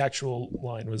 The actual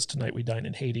line was, tonight we dine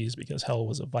in Hades, because hell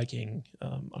was a Viking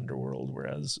underworld,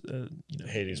 whereas, you know,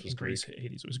 Hades was Greek.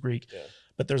 Hades was Greek. Yeah.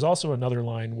 But there's also another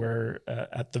line where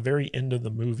at the very end of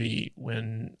the movie,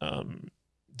 when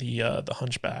the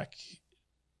hunchback,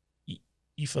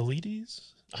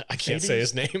 Ephialides? I can't say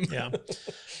his name. Yeah.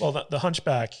 Well, the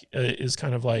hunchback is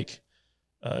kind of like,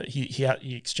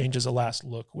 he exchanges a last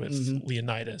look with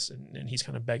Leonidas, and he's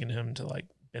kind of begging him to like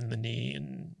bend the knee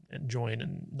and join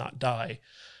and not die.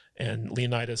 And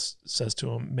Leonidas says to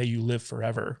him, "May you live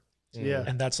forever." Yeah.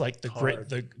 And that's like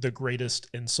the greatest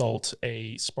insult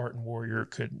a Spartan warrior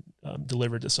could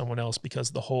deliver to someone else,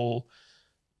 because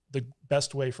the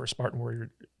best way for a Spartan warrior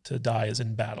to die is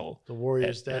in battle. The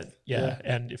warrior's death.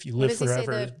 And if you live forever, What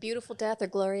does he say, the beautiful death or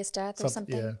glorious death or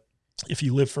something? Yeah. if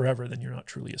you live forever, then you're not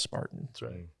truly a Spartan. That's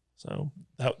right. So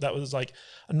that was like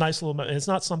a nice little, and it's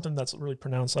not something that's really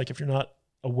pronounced. Like if you're not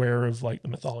aware of like the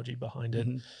mythology behind it,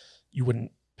 you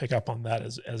wouldn't pick up on that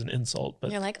as an insult.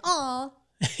 But you're like, oh,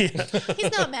 yeah.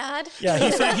 he's not mad.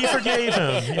 Yeah, he forgave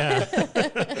him. Yeah.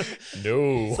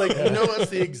 No. It's like, you know, that's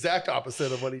the exact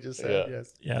opposite of what he just said. Yeah.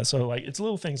 Yes. Yeah. So like it's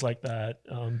little things like that.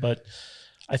 But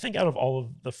I think out of all of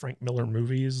the Frank Miller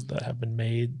movies that have been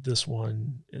made, this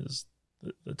one is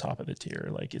the top of the tier.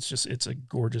 Like it's a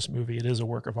gorgeous movie. It is a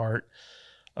work of art.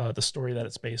 The story that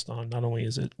it's based on, not only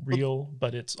is it real,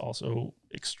 but it's also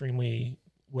extremely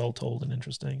well told and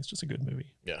interesting. It's just a good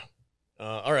movie. Yeah.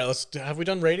 All right, have we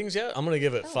done ratings yet? I'm going to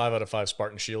give it 5 out of 5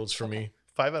 Spartan Shields for me.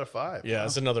 5 out of 5. Yeah,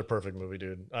 it's another perfect movie,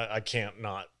 dude. I can't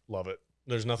not love it.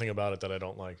 There's nothing about it that I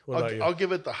don't like. What about you? I'll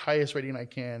give it the highest rating I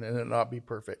can and it not be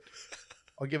perfect.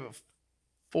 I'll give it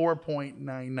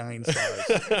 4.99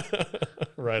 stars.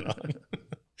 Right on.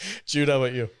 Jude, how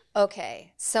about you?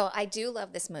 Okay, so I do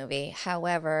love this movie.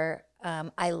 However,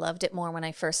 I loved it more when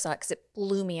I first saw it because it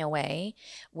blew me away.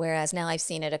 Whereas now I've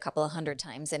seen it a couple of hundred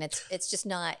times, and it's just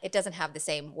not. It doesn't have the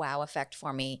same wow effect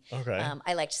for me. Okay.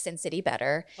 I liked Sin City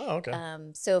better. Oh, okay.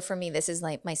 So for me, this is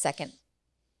like my second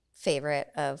favorite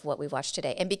of what we've watched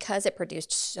today. And because it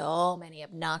produced so many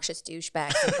obnoxious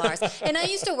douchebags in bars, and I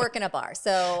used to work in a bar,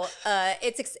 so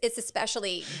it's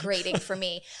especially grating for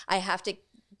me. I have to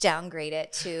downgrade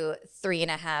it to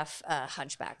 3.5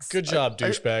 hunchbacks. Good job,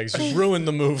 douchebags. You ruined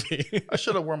the movie. I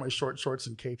should have worn my short shorts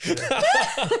and cape today.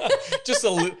 just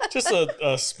a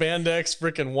spandex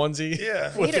freaking onesie.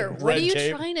 Yeah. with Peter, a what red are you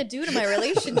cape. trying to do to my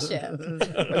relationship?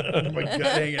 My gut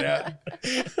hanging out.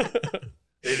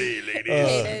 Hey,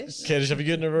 ladies. Kadish. Have you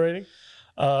given it a rating?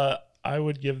 I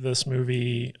would give this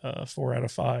movie 4 out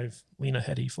of 5 Lena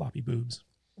Headey floppy boobs.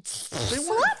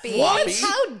 Floppy? Floppy?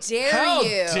 How dare How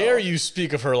you? dare you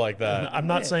speak of her like that? I'm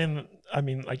not saying that, I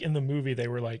mean, like in the movie, they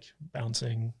were like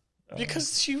bouncing.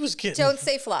 Because she was getting. Don't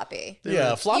say floppy.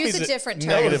 Yeah, floppy's Use a different term.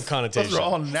 negative Those connotation. are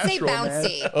all Say natural, man.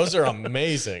 bouncy. Those are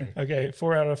amazing. Okay,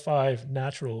 4 out of 5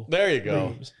 natural. There you go.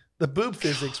 boobs. The boob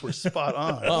physics were spot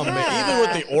on. Oh man, Yeah. even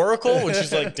with the Oracle when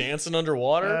she's like dancing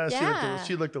underwater. Yeah.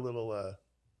 She looked a little,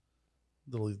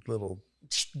 little.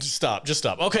 Just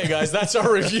stop. Okay, guys, that's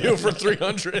our review for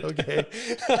 300. Okay,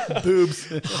 boobs.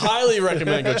 Highly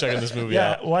recommend go checking this movie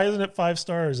Yeah, out. why isn't it 5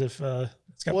 stars if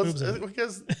it's got Well, boobs in it?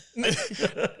 because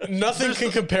Nothing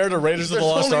can compare to Raiders of there's the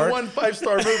Lost only Ark. one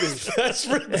 5-star movie. That's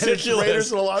And it's ridiculous.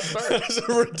 Raiders of the Lost Ark. That's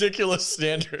a ridiculous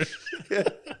standard.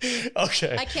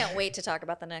 Okay. I can't wait to talk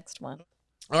about the next one.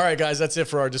 All right, guys, that's it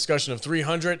for our discussion of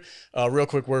 300. Real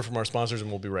quick word from our sponsors, and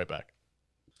we'll be right back.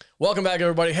 Welcome back,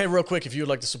 everybody. Hey, real quick, if you would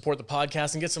like to support the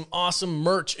podcast and get some awesome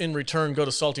merch in return, go to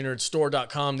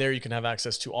saltynerdstore.com. There you can have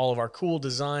access to all of our cool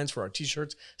designs for our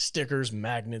t-shirts, stickers,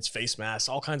 magnets, face masks,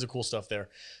 all kinds of cool stuff there.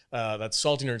 That's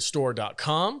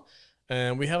saltynerdstore.com.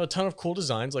 And we have a ton of cool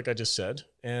designs, like I just said.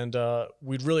 And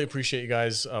we'd really appreciate you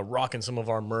guys rocking some of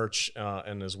our merch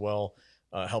and as well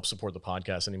help support the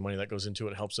podcast. Any money that goes into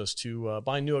it helps us to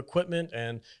buy new equipment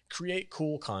and create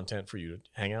cool content for you to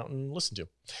hang out and listen to.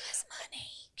 Give us money.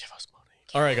 Give us money.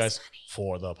 All right, guys,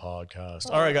 for the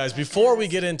podcast. All right, guys, before we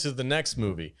get into the next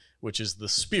movie, which is The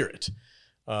Spirit,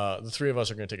 the three of us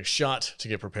are going to take a shot to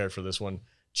get prepared for this one.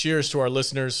 Cheers to our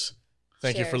listeners.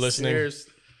 Thank you for Cheers. listening. Cheers.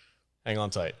 Hang on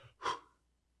tight.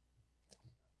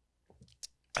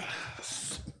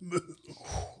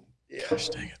 Gosh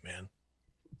dang it, man.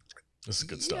 This is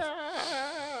good stuff.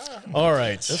 All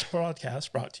right. This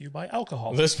podcast brought to you by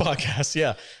alcohol. This podcast,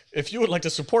 yeah. If you would like to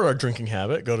support our drinking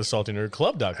habit, go to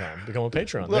saltynerdclub.com. Become a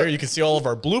Patreon. Look. There you can see all of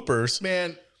our bloopers.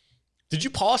 Man, Did you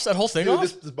polish that whole thing dude, off?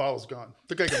 this bottle's gone.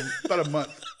 Took like about a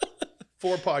month.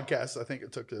 4 podcasts, I think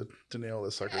it took to nail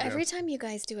this sucker down. Every time you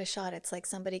guys do a shot, it's like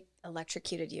somebody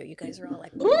electrocuted you. You guys are all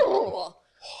like, "Ooh."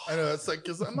 I know it's like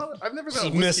because I've never been a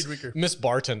whiskey Miss, drinker. Miss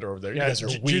Bartender over there. You Yeah, guys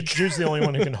are weak. Jude's the only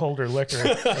one who can hold her liquor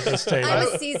at this table. I'm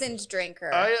a seasoned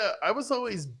drinker. I was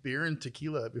always beer and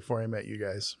tequila before I met you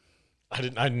guys,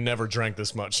 I never drank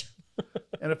this much.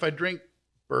 and if I drink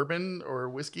bourbon or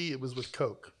whiskey, it was with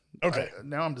Coke. Okay.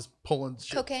 Now I'm just pulling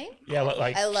shit. Cocaine? Yeah,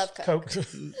 like I love Coke.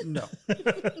 No.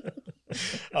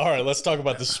 All right, let's talk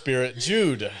about The Spirit.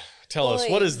 Jude, tell us,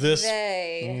 what is this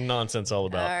nonsense all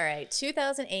about? All right.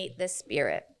 2008, The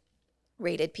Spirit.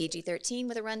 Rated PG-13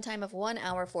 with a runtime of 1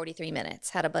 hour, 43 minutes.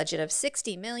 Had a budget of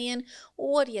 $60 million.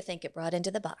 What do you think it brought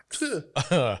into the box?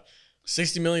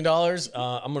 $60 million.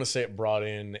 I'm going to say it brought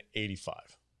in 85.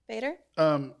 Vader?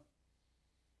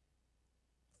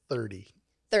 30.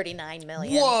 39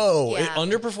 million. Whoa, it Yeah.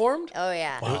 underperformed? Oh,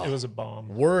 yeah. Wow. it was a bomb.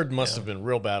 Word must have been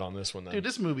real bad on this one then. Dude,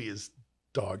 this movie is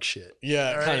dog shit.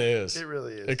 Yeah, it All kind of right? is. It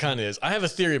really is. It kind of is. I have a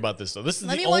theory about this though. This is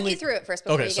Let the me only. walk you through it first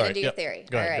before Okay, you get sorry. into your Yep. theory.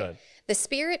 Go ahead, All right. go ahead. The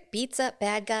Spirit beats up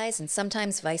bad guys and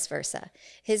sometimes vice versa.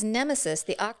 His nemesis,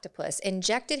 the octopus,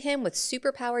 injected him with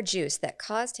superpower juice that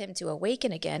caused him to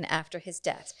awaken again after his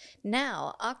death.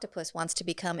 Now, Octopus wants to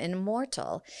become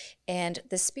immortal, and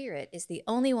the Spirit is the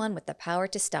only one with the power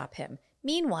to stop him.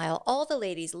 Meanwhile, all the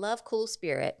ladies love cool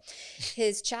Spirit.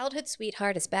 His childhood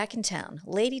sweetheart is back in town.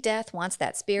 Lady Death wants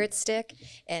that Spirit stick,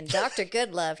 and Dr.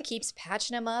 Goodlove keeps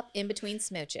patching him up in between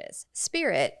smooches.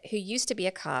 Spirit, who used to be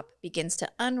a cop, begins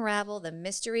to unravel the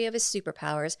mystery of his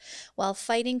superpowers while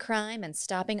fighting crime and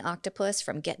stopping Octopus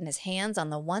from getting his hands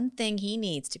on the one thing he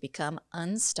needs to become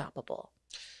unstoppable.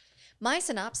 My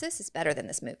synopsis is better than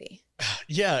this movie.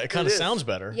 Yeah, it kind of is. sounds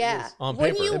better. Yeah. On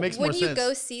Wouldn't paper. you, It makes more wouldn't you sense.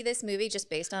 go see this movie just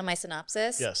based on my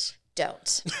synopsis? Yes.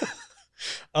 Don't.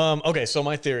 Okay, so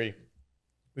my theory.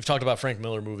 We've talked about Frank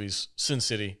Miller movies. Sin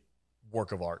City,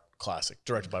 work of art, classic,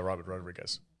 directed by Robert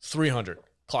Rodriguez. 300,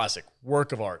 classic,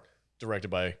 work of art, directed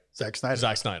by Zack Snyder.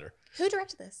 Zack Snyder. Who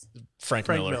directed this? Frank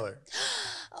Miller.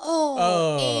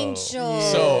 Oh, Angel.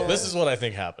 So this is what I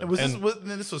think happened.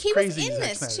 This was He crazy. was in Zack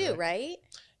this Snyder, too, right?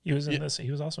 He was in this.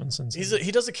 He was also in Sin City.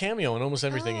 He does a cameo in almost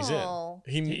everything he's Oh.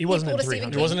 in. He wasn't in pulled a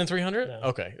Stephen 300. He wasn't in 300? No.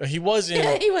 Okay. He was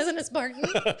in... He wasn't a Spartan.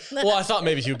 Well, I thought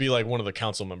maybe he would be like one of the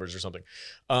council members or something.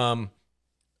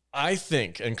 I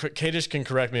think, and Kadish can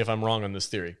correct me if I'm wrong on this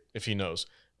theory, if he knows,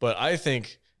 but I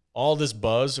think all this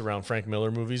buzz around Frank Miller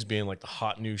movies being like the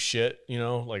hot new shit, you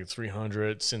know, like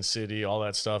 300, Sin City, all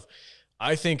that stuff,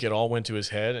 I think it all went to his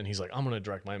head and he's like, I'm going to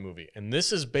direct my movie. And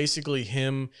this is basically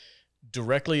him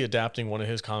directly adapting one of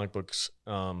his comic books.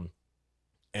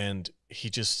 And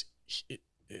his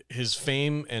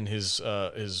fame and his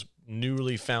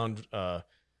newly found,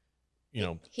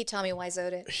 he Tommy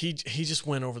Wiseau'd it. he just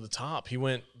went over the top. He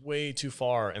went way too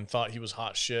far and thought he was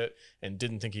hot shit and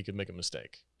didn't think he could make a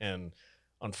mistake. And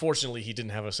unfortunately, he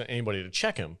didn't have anybody to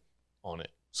check him on it.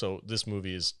 So this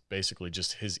movie is basically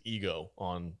just his ego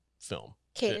on film.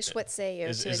 Kadish, what say you to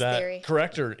Is his that theory?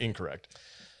 correct or incorrect?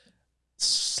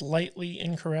 Slightly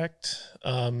incorrect.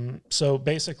 So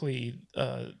basically,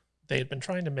 they had been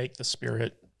trying to make The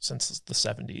Spirit since the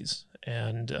 70s.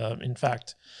 And in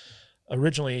fact,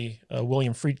 originally,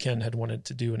 William Friedkin had wanted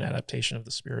to do an adaptation of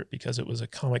The Spirit because it was a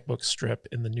comic book strip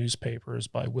in the newspapers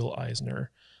by Will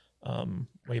Eisner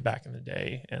way back in the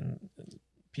day. And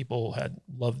people had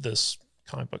loved this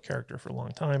comic book character for a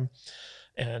long time.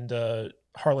 And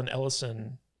Harlan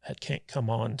Ellison had come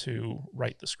on to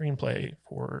write the screenplay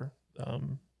for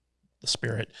The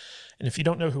Spirit. And if you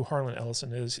don't know who Harlan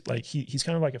Ellison is, like he's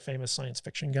kind of like a famous science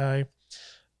fiction guy.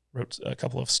 Wrote a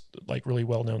couple of like really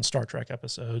well-known Star Trek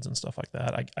episodes and stuff like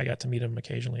that. I got to meet him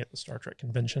occasionally at the Star Trek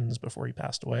conventions before he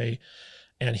passed away.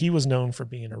 And he was known for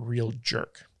being a real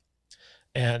jerk.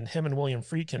 And him and William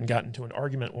Friedkin got into an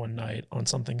argument one night on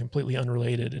something completely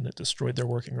unrelated, and it destroyed their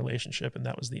working relationship, and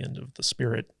that was the end of The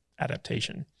Spirit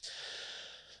adaptation.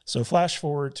 So flash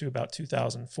forward to about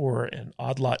 2004, and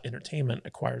Odd Lot Entertainment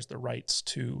acquires the rights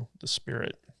to The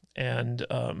Spirit. And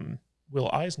Will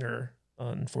Eisner,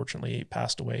 unfortunately,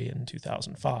 passed away in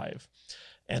 2005.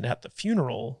 And at the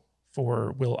funeral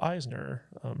for Will Eisner,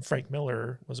 Frank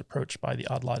Miller was approached by the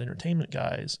Odd Lot Entertainment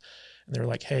guys, and they were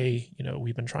like, hey,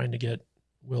 we've been trying to get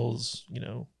Will's,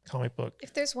 comic book.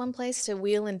 If there's one place to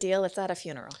wheel and deal, it's at a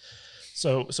funeral.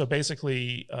 So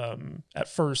basically, at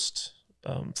first,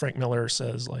 Frank Miller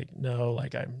says like, no,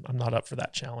 like I'm not up for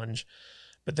that challenge.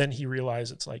 But then he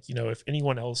realized it's like, if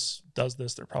anyone else does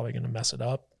this, they're probably going to mess it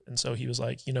up. And so he was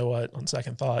like, you know what, on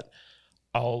second thought,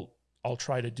 I'll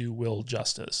try to do Will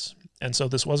justice. And so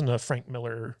this wasn't a Frank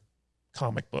Miller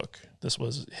comic book. This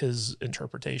was his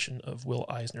interpretation of Will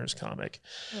Eisner's comic.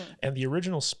 And the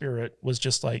original Spirit was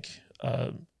just like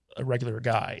a regular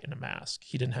guy in a mask.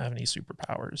 He didn't have any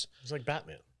superpowers. It was like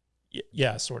Batman.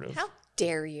 Yeah, sort of. How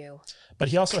dare you? But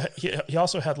he also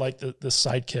had like the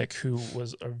sidekick who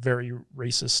was a very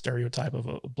racist stereotype of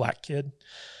a black kid.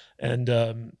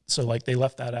 And so like they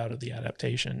left that out of the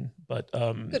adaptation. But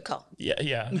good call.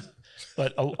 Yeah.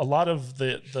 But a lot of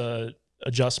the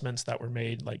adjustments that were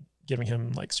made, like giving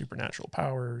him like supernatural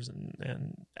powers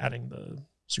and adding the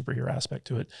superhero aspect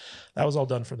to it, that was all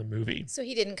done for the movie. So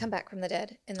he didn't come back from the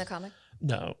dead in the comic?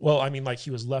 No. Well, I mean, like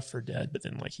he was left for dead, but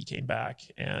then like he came back,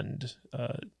 and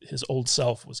his old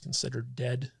self was considered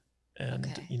dead. And,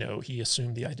 Okay. He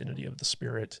assumed the identity of the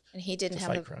Spirit. And he didn't to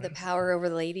have fight the crime. power over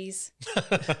the ladies?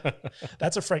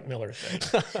 That's a Frank Miller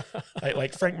thing.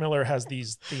 Like Frank Miller has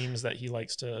these themes that he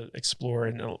likes to explore,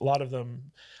 and a lot of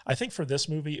them, I think for this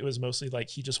movie, it was mostly like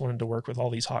he just wanted to work with all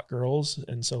these hot girls.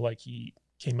 And so like he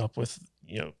came up with,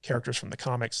 characters from the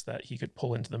comics that he could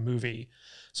pull into the movie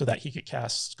so that he could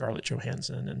cast Scarlett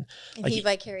Johansson. And like he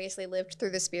vicariously lived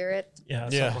through the Spirit? Yeah,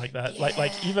 something like that.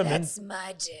 Like Eva that's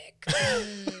magic.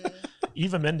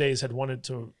 Eva Mendes had wanted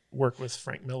to work with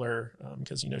Frank Miller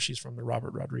because, she's from the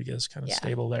Robert Rodriguez kind of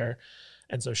stable there.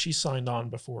 And so she signed on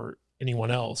before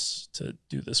anyone else to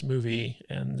do this movie,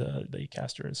 and they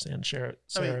cast her as Sans Serif.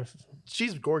 I mean,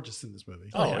 she's gorgeous in this movie.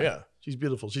 Oh, yeah. She's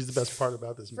beautiful. She's the best part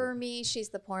about this movie. For me, she's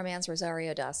the poor man's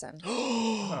Rosario Dawson.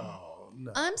 Oh,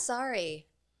 no. I'm sorry.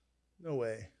 No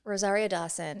way. Rosario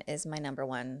Dawson is my number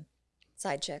one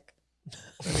side chick.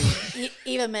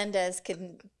 Eva Mendes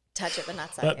can touch it, but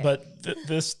not side chick. But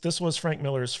this was Frank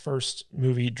Miller's first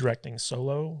movie directing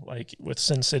solo. Like with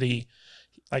Sin City,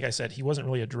 like I said, he wasn't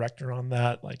really a director on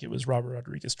that. Like it was Robert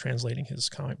Rodriguez translating his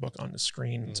comic book onto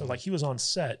screen. Mm-hmm. So like he was on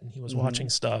set and he was watching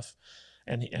stuff,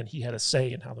 and he had a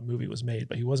say in how the movie was made,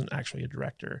 but he wasn't actually a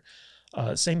director.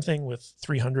 Same thing with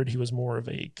 300. He was more of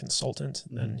a consultant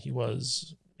than he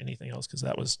was anything else, because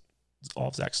that was all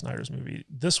of Zack Snyder's movie.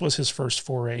 This was his first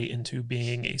foray into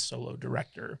being a solo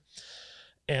director.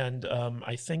 And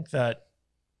I think that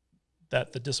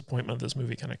the disappointment of this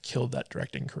movie kind of killed that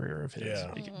directing career of his.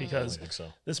 Because I think so.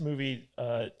 this movie,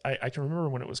 I can remember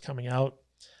when it was coming out,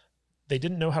 they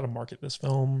didn't know how to market this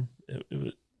film.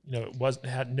 It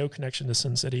had no connection to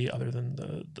Sin City other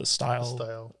than the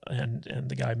style. And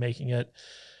the guy making it.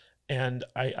 And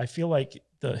I feel like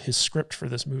his script for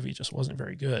this movie just wasn't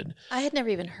very good. I had never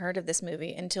even heard of this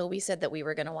movie until we said that we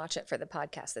were going to watch it for the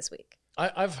podcast this week.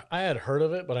 I had heard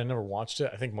of it, but I never watched it.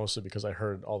 I think mostly because I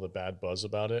heard all the bad buzz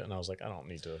about it, and I was like, I don't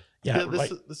need to. Yeah,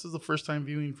 this is the first time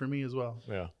viewing for me as well.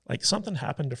 Yeah, like something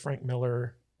happened to Frank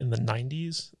Miller in the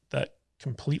 90s that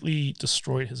completely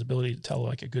destroyed his ability to tell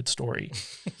like a good story.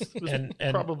 and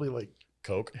probably like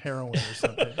coke, heroin or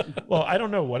something. Well, I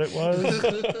don't know what it was.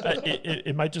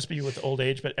 It might just be with old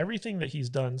age, but everything that he's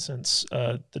done since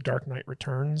The Dark Knight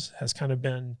Returns has kind of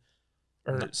been,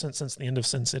 or since the end of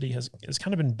Sin City has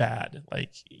kind of been bad.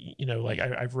 Like,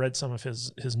 I've read some of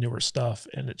his newer stuff,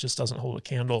 and it just doesn't hold a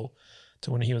candle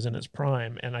to when he was in his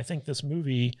prime. And I think this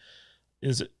movie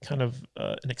is kind of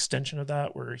an extension of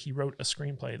that, where he wrote a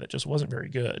screenplay that just wasn't very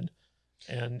good,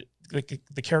 and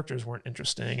the characters weren't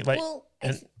interesting.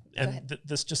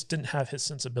 This just didn't have his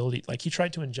sensibility. Like, he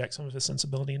tried to inject some of his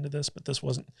sensibility into this, but this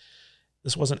wasn't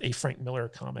a Frank Miller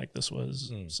comic. This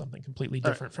was something completely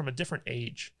different from a different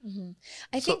age. Mm-hmm.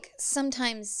 I think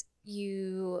sometimes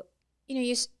you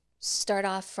start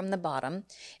off from the bottom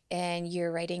and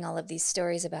you're writing all of these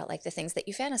stories about like the things that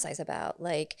you fantasize about,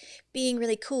 like being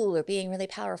really cool or being really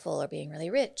powerful or being really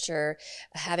rich or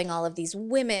having all of these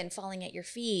women falling at your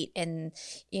feet. And,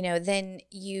 then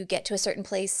you get to a certain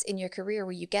place in your career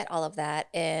where you get all of that,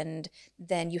 and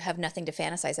then you have nothing to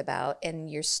fantasize about.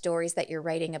 And your stories that you're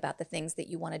writing about the things that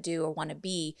you want to do or want to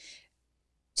be,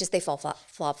 just they fall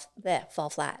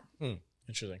flat.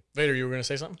 Interesting. Vader, you were going to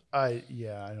say something? I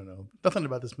don't know. Nothing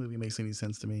about this movie makes any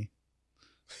sense to me.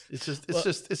 It's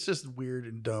just weird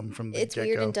and dumb from the It's get-go.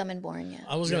 weird and dumb and boring. Yeah.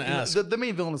 I was going to ask. The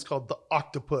main villain is called the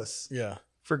Octopus. Yeah.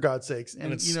 For God's sakes,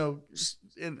 and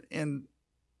and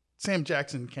Sam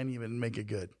Jackson can't even make it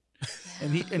good,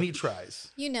 and he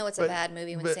tries. It's a bad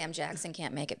movie when Sam Jackson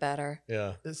can't make it better.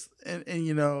 Yeah. It's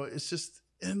just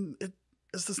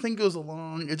as this thing goes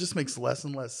along, it just makes less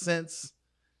and less sense.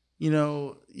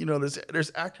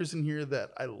 There's actors in here that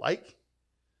I like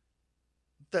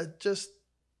that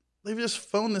they've just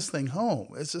phoned this thing home.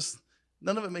 It's just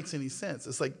none of it makes any sense.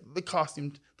 It's like the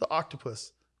costume, the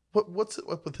octopus. What's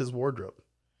up with his wardrobe?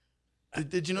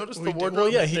 Did you notice the wardrobe? Well,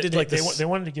 yeah, he did like this. They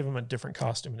wanted to give him a different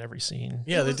costume in every scene.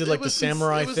 Yeah, they did like the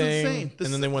samurai thing,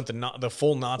 and then they went the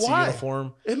full Nazi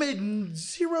uniform. It made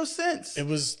zero sense. It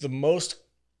was the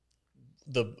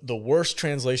worst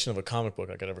translation of a comic book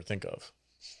I could ever think of.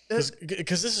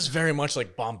 Because this is very much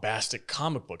like bombastic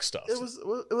comic book stuff.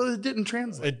 It didn't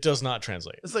translate. It does not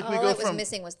translate. It's like all was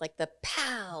missing was like the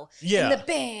pow and the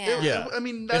bam.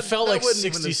 It felt like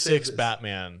 66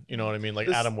 Batman. You know what I mean? Like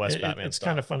Adam West Batman it's stuff.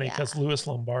 kind of funny because Louis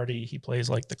Lombardi, he plays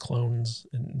like the clones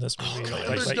in this movie.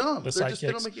 They're dumb. The They sidekicks.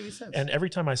 don't make any sense. And every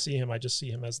time I see him, I just see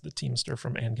him as the Teamster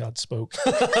from And God Spoke.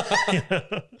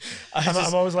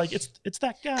 I'm always like, it's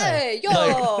that guy. Hey,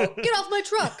 yo, get off my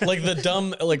truck. Like the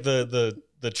dumb, like the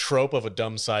trope of a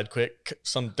dumb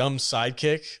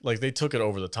sidekick, like they took it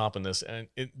over the top in this, and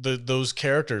those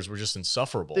characters were just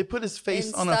insufferable. They put his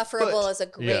face on a foot. Insufferable is a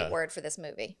great word for this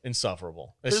movie.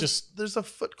 Insufferable. There's a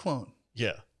foot clone.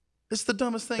 Yeah. It's the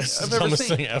dumbest thing It's I've the ever dumbest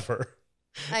seen. thing ever.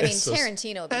 I mean,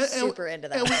 Tarantino would be super into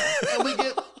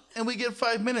that. And we get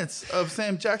 5 minutes of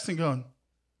Sam Jackson going,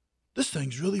 this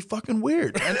thing's really fucking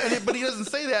weird. But he doesn't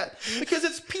say that because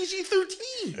it's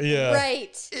PG-13. Yeah.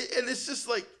 Right. And it's just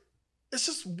like, it's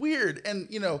just weird. And,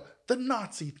 the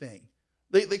Nazi thing.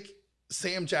 They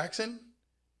Sam Jackson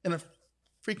in a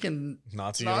freaking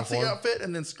Nazi outfit,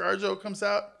 and then ScarJo comes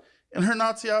out in her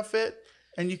Nazi outfit,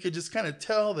 and you could just kind of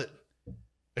tell that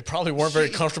they probably weren't very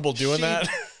comfortable doing that.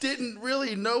 Didn't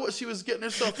really know what she was getting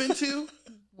herself into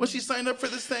when she signed up for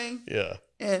this thing. Yeah.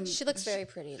 And she looks very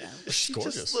pretty though. She's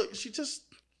gorgeous.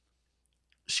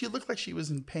 She looked like she was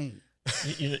in pain.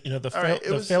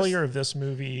 The failure of this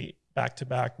movie back to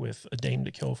back with A Dame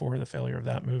to Kill For, the failure of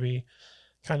that movie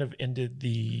kind of ended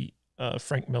the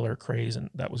Frank Miller craze and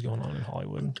that was going on in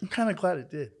Hollywood. I'm kind of glad it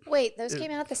did. Wait, those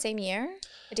came out the same year?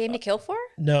 A Dame to Kill For?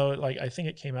 No, I think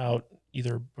it came out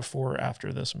either before or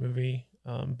after this movie.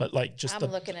 But just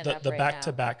the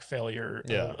back-to-back failure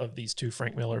of these two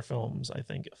Frank Miller films, I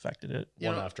think affected it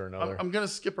one after another. I'm going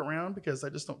to skip around because I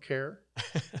just don't care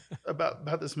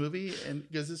about this movie, and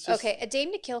because it's just okay. A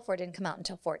Dame to Kill For didn't come out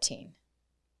until 14.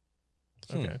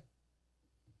 Okay.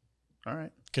 All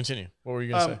right. Continue. What were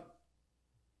you gonna say?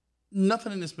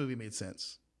 Nothing in this movie made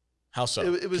sense. How so?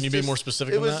 It was Can you just, be more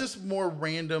specific? It was that? just more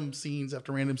random scenes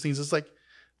after random scenes. It's like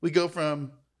we go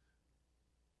from.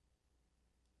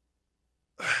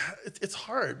 It's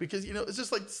hard because it's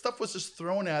just like stuff was just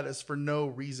thrown at us for no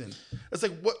reason. It's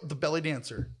like what the belly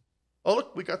dancer. Oh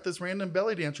look, we got this random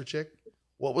belly dancer chick.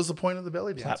 What was the point of the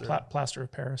belly dancer? Plaster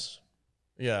of Paris.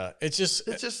 Yeah, it's just.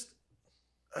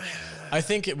 I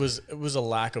think it was a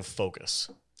lack of focus.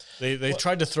 They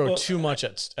tried to throw too much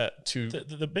at too.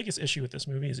 The biggest issue with this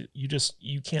movie is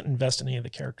you can't invest in any of the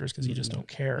characters because you just don't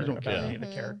care about any of the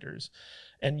characters,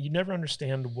 and you never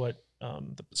understand what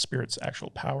the spirit's actual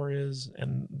power is,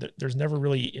 and there's never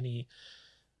really any.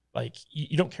 Like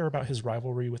you don't care about his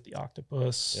rivalry with the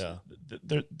octopus. Yeah,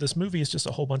 this movie is just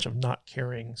a whole bunch of not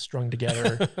caring strung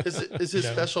together. Is his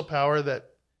special power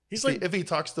that he's like if he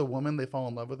talks to a woman, they fall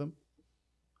in love with him?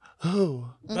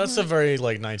 Oh, that's a very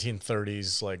like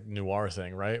 1930s like noir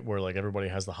thing, right? Where like everybody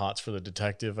has the hots for the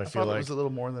detective. I feel like it was a little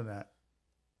more than that.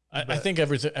 I think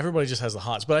everybody just has the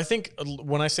hots, but I think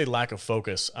when I say lack of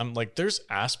focus, I'm like there's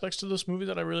aspects to this movie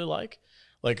that I really like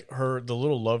the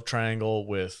little love triangle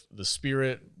with the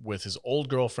spirit, with his old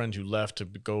girlfriend who left to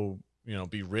go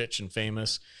be rich and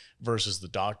famous, versus the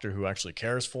doctor who actually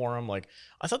cares for him. Like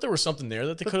I thought there was something there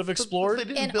that they could have explored. They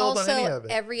didn't And build also on any of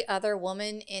it. every other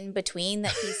woman in between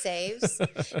that he saves.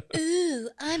 Ooh,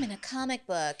 I'm in a comic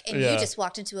book and you just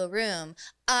walked into a room.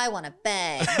 I want to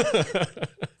bang.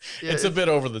 It's a bit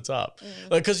over the top.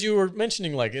 Like, cause you were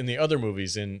mentioning like in the other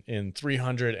movies in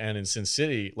 300 and in Sin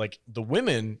City, like the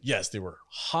women, yes, they were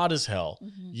hot as hell.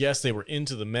 Yes, they were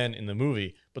into the men in the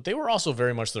movie, but they were also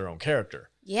very much their own character.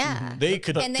 Yeah. They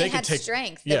could, and they had could take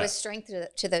strength. There was strength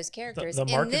to those characters. The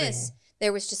in this,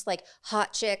 there was just like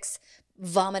hot chicks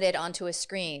vomited onto a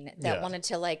screen that wanted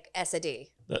to like S&D.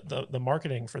 The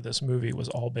marketing for this movie was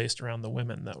all based around the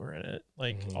women that were in it.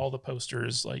 Like all the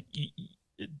posters, like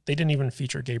they didn't even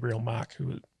feature Gabriel Mack,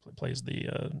 who plays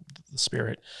the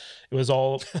spirit. It was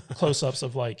all close-ups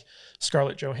of like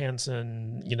Scarlett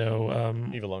Johansson,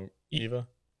 Eva.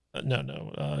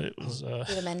 No. It was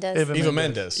Eva Mendes. Eva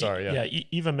Mendes. Sorry,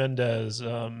 Eva Mendes.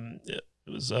 It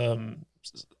was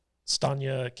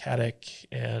Stanya Katic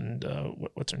and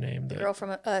what's her name? The girl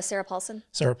from Sarah Paulson.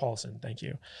 Sarah Paulson. Thank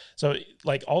you. So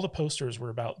like all the posters were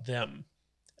about them,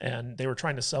 and they were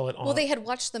trying to sell it on. Well, they had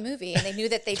watched the movie and they knew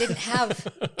that they didn't have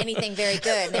anything very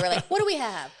good. And they were like, "What do we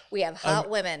have? We have hot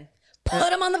women.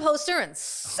 Put them on the poster and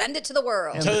send it to the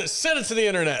world. Send it to the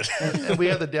internet." And we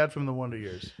had the dad from the Wonder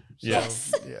Years. So,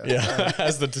 Yes. Yeah,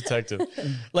 as the detective.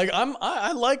 Like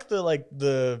I like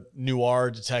the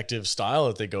noir detective style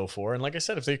that they go for. And like I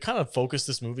said, if they kind of focused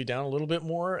this movie down a little bit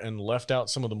more and left out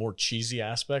some of the more cheesy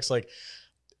aspects, like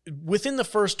within the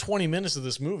first 20 minutes of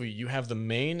this movie, you have the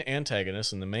main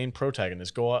antagonist and the main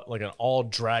protagonist go out like an all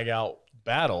drag out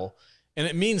battle, and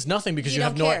it means nothing because you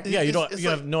have no idea. You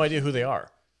have no idea who they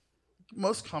are.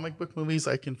 Most comic book movies,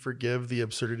 I can forgive the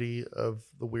absurdity of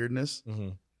the weirdness.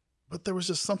 But there was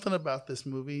just something about this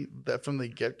movie that from the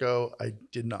get-go, I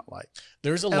did not like.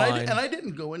 There's a line. And I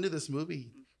didn't go into this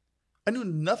movie. I knew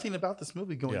nothing about this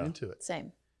movie going into it.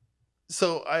 Same.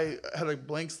 So I had a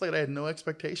blank slate. I had no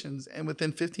expectations. And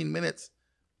within 15 minutes,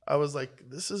 I was like,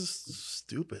 this is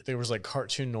stupid. There was like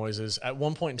cartoon noises. At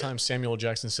one point in time, Samuel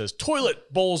Jackson says,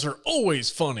 "Toilet bowls are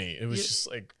always funny." It was just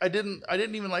like I didn't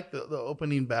even like the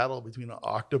opening battle between an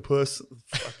octopus,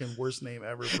 fucking worst name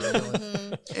ever for a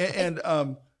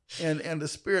villain, and the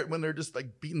spirit when they're just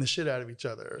like beating the shit out of each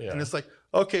other. And it's like,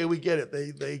 okay, we get it.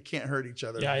 They can't hurt each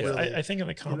other. Yeah, really. I think in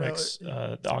the comics,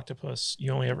 the octopus,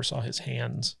 you only ever saw his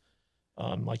hands.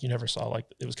 Like you never saw like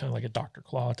it was kind of like a Dr.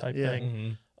 Claw type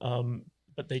thing.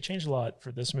 But they changed a lot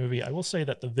for this movie. I will say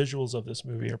that the visuals of this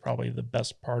movie are probably the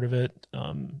best part of it.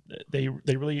 They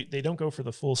don't go for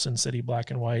the full Sin City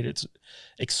black and white. It's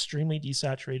extremely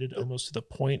desaturated, almost to the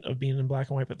point of being in black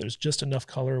and white. But there's just enough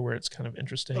color where it's kind of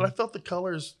interesting. But I felt the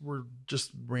colors were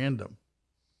just random.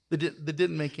 They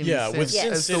didn't make any sense with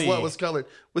Sin as City, to what was colored.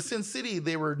 With Sin City,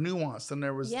 they were nuanced, and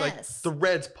there was like the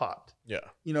reds popped.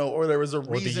 Or there was a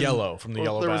reason. Or the yellow from the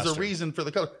yellow. There bastard. was a reason for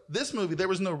the color. This movie, there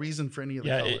was no reason for any of the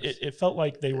colors. It felt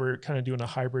like they were kind of doing a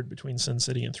hybrid between Sin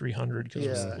City and 300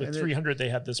 because with 300 they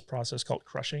had this process called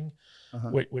crushing,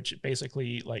 which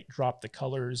basically like dropped the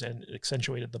colors and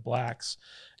accentuated the blacks.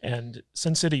 And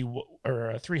Sin City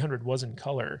or 300 was in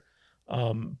color.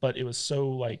 But it was so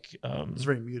like it was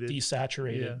very muted,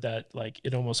 desaturated that like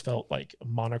it almost felt like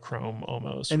monochrome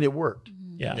almost, and it worked.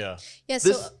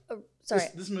 So Sorry.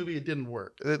 This movie, it didn't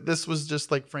work. This was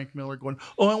just like Frank Miller going,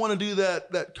 "Oh, I want to do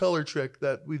that color trick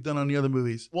that we've done on the other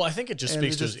movies." Well, I think it just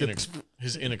speaks to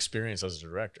his inexperience as a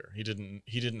director. He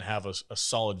didn't have a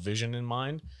solid vision in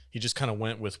mind. He just kind of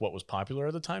went with what was popular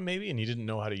at the time, maybe, and he didn't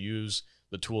know how to use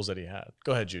the tools that he had.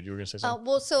 Go ahead, Jude. You were going to say something?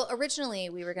 Well, so originally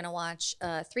we were going to watch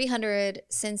 300,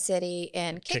 Sin City,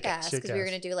 and Kick-Ass because we were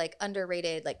going to do like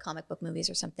underrated like comic book movies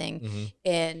or something.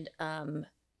 And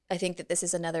I think that this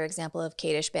is another example of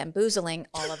Kadish bamboozling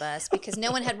all of us because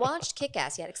no one had watched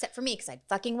Kick-Ass yet except for me because I'd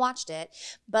fucking watched it.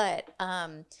 But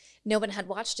no one had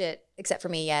watched it except for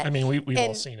me yet. I mean, we've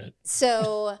all seen it.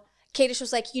 So Kadish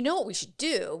was like, you know what we should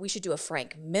do? We should do a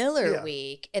Frank Miller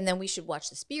week, and then we should watch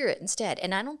The Spirit instead.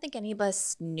 And I don't think any of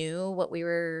us knew what we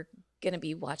were going to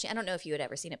be watching. I don't know if you had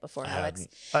ever seen it before, Alex.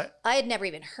 I had never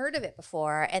even heard of it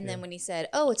before. And then when he said,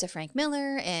 oh, it's a Frank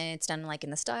Miller, and it's done like in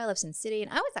the style of Sin City,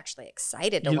 and I was actually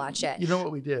excited to watch it. You know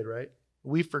what we did, right?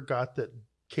 We forgot that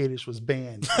Kadish was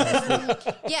banned.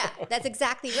 Yeah, that's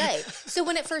exactly right. So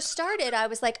when it first started, I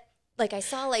was like I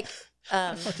saw like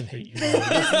I fucking hate you.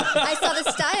 I saw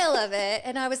the style of it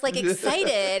and I was like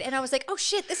excited and I was like, oh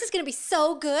shit, this is going to be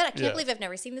so good. I can't believe I've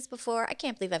never seen this before. I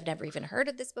can't believe I've never even heard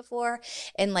of this before.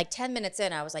 And like 10 minutes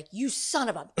in, I was like, you son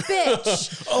of a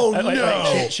bitch. Oh,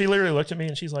 no. She literally looked at me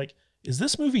and she's like, is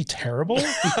this movie terrible?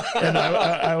 And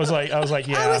I was like, yeah.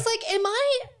 I was like, am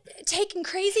I taking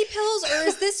crazy pills or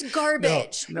is this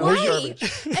garbage? No, why? garbage.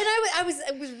 And I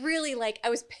was really like,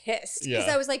 I was pissed because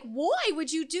I was like, why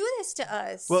would you do this to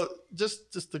us? Well,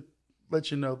 just to let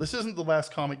you know, this isn't the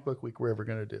last comic book week we're ever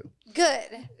going to do.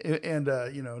 Good. And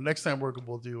next time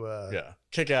we'll do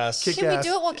Kick-Ass. Can we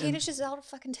do it while Kadish is out of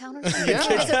fucking town or something?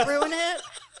 Does it ruin it?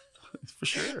 For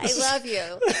sure. I love you.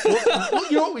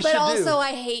 Well, you know what we should do? But also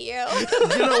I hate you.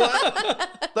 You know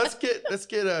what? Let's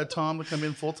get Tom to come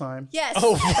in full time. Yes.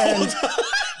 Oh, And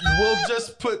we'll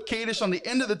just put Kadish on the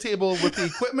end of the table with the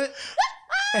equipment,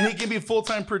 and he can be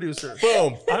full-time producer.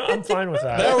 boom. I'm fine with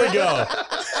that. There we go.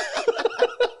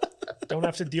 Don't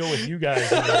have to deal with you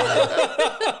guys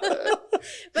anymore.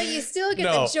 But you still get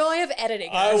the joy of editing.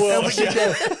 I will.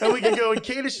 And we can go. And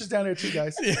Kadish is down there too,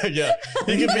 guys. Yeah.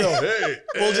 He can be. Hey,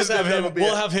 we'll just have him.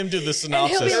 We'll have him do the And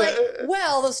synopsis. he'll be like,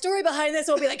 well, the story behind this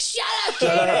will be like, shut up,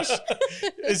 Kadish.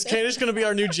 Is Kadish going to be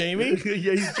our new Jamie?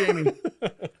 Yeah, he's Jamie.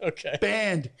 Okay.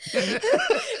 Banned.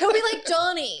 He'll be like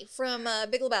Johnny from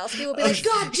Big Lebowski. He'll be like,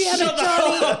 God damn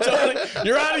it, Johnny.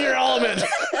 You're out of your element.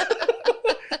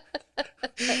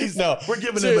 No, we're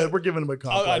giving him a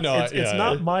compliment. I know. It's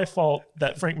not my fault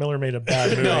that Frank Miller made a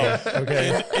bad movie. No.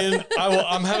 Okay. And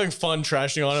I'm having fun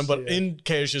trashing on him, but in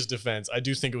Kadish's defense, I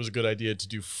do think it was a good idea to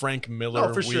do Frank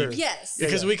Miller for week. sure. Yes.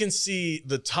 Because we can see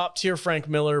the top tier Frank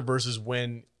Miller versus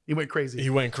when he went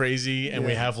crazy. And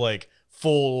we have like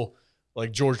full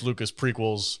like George Lucas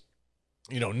prequels.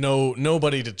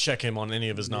 Nobody to check him on any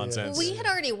of his nonsense. We had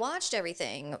already watched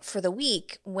everything for the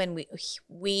week when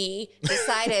we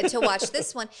decided to watch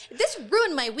this one. This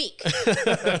ruined my week.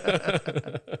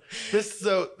 They're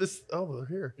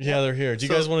here. Yeah, they're here. Do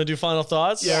you guys want to do final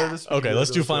thoughts? Yeah. Okay,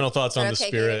 let's do final thoughts on The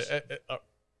Spirit.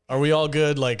 Are we all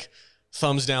good? Like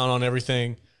thumbs down on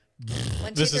everything.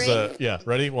 1, 2, 3.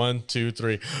 Ready? 1, 2,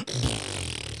 3.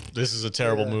 This is a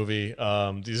terrible movie.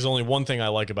 There's only one thing I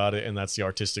like about it, and that's the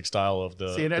artistic style of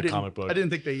the comic book. I didn't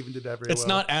think they even did that very well. It's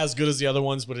not as good as the other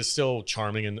ones, but it's still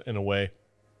charming in a way.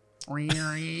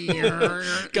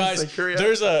 Guys,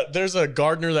 there's a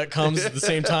gardener that comes at the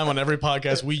same time on every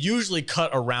podcast. We usually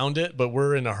cut around it, but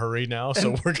we're in a hurry now,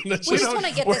 so we just want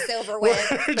to get this over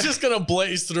with. We're just gonna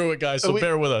blaze through it, guys. So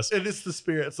bear with us. And it's The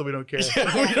Spirit, so we don't care.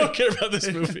 Yeah, we don't care about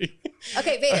this movie.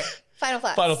 Okay, Vader. Final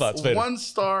thoughts. Final thoughts, Vader.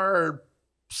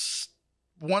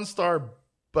 1 star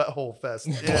butthole fest.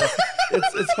 Yeah,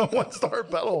 it's a 1 star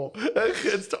butthole.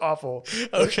 It's awful.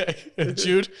 Okay,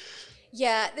 Jude.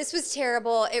 Yeah, this was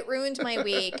terrible. It ruined my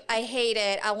week. I hate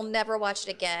it. I will never watch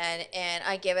it again, and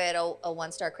I give it a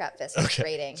 1 star crap fist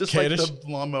rating. Just like the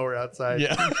lawnmower outside.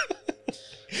 Yeah.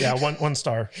 Yeah, one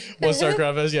star. 1 star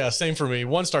crap fest. Yeah, same for me.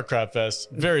 1 star crap fest.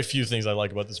 Very few things I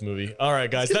like about this movie. All right,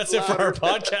 guys, that's it for our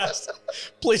podcast.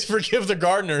 Please forgive the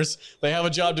gardeners. They have a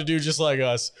job to do just like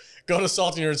us. Go to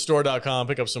saltynerdstore.com,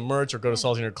 pick up some merch, or go to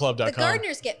saltynerdclub.com. The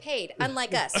gardeners get paid,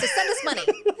 unlike us. So send us money.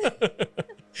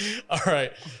 All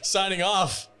right, signing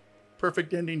off.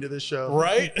 Perfect ending to this show.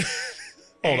 Right?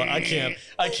 Hold on, I can't.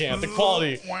 The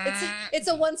quality. It's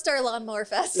a 1 star lawnmower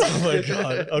fest. Oh my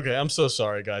God. Okay, I'm so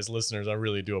sorry, guys. Listeners, I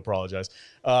really do apologize.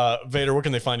 Vader, where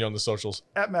can they find you on the socials?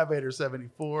 At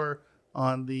MattVader74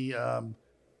 on the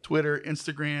Twitter,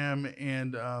 Instagram,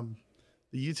 and the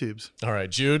YouTubes. All right,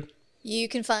 Jude. You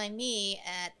can find me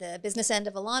at the business end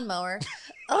of a lawnmower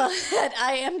at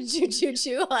I am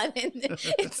Choo on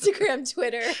Instagram,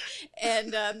 Twitter,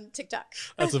 and TikTok.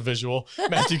 That's a visual.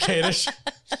 Matthew Kadish.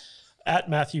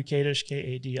 At Matthew Kadish,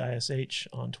 Kadish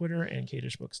on Twitter, and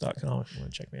kadishbooks.com if you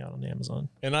want to check me out on Amazon.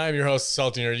 And I am your host,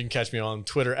 Salty Nerd. You can catch me on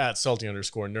Twitter at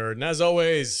salty_nerd. And as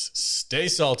always, stay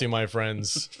salty, my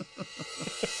friends.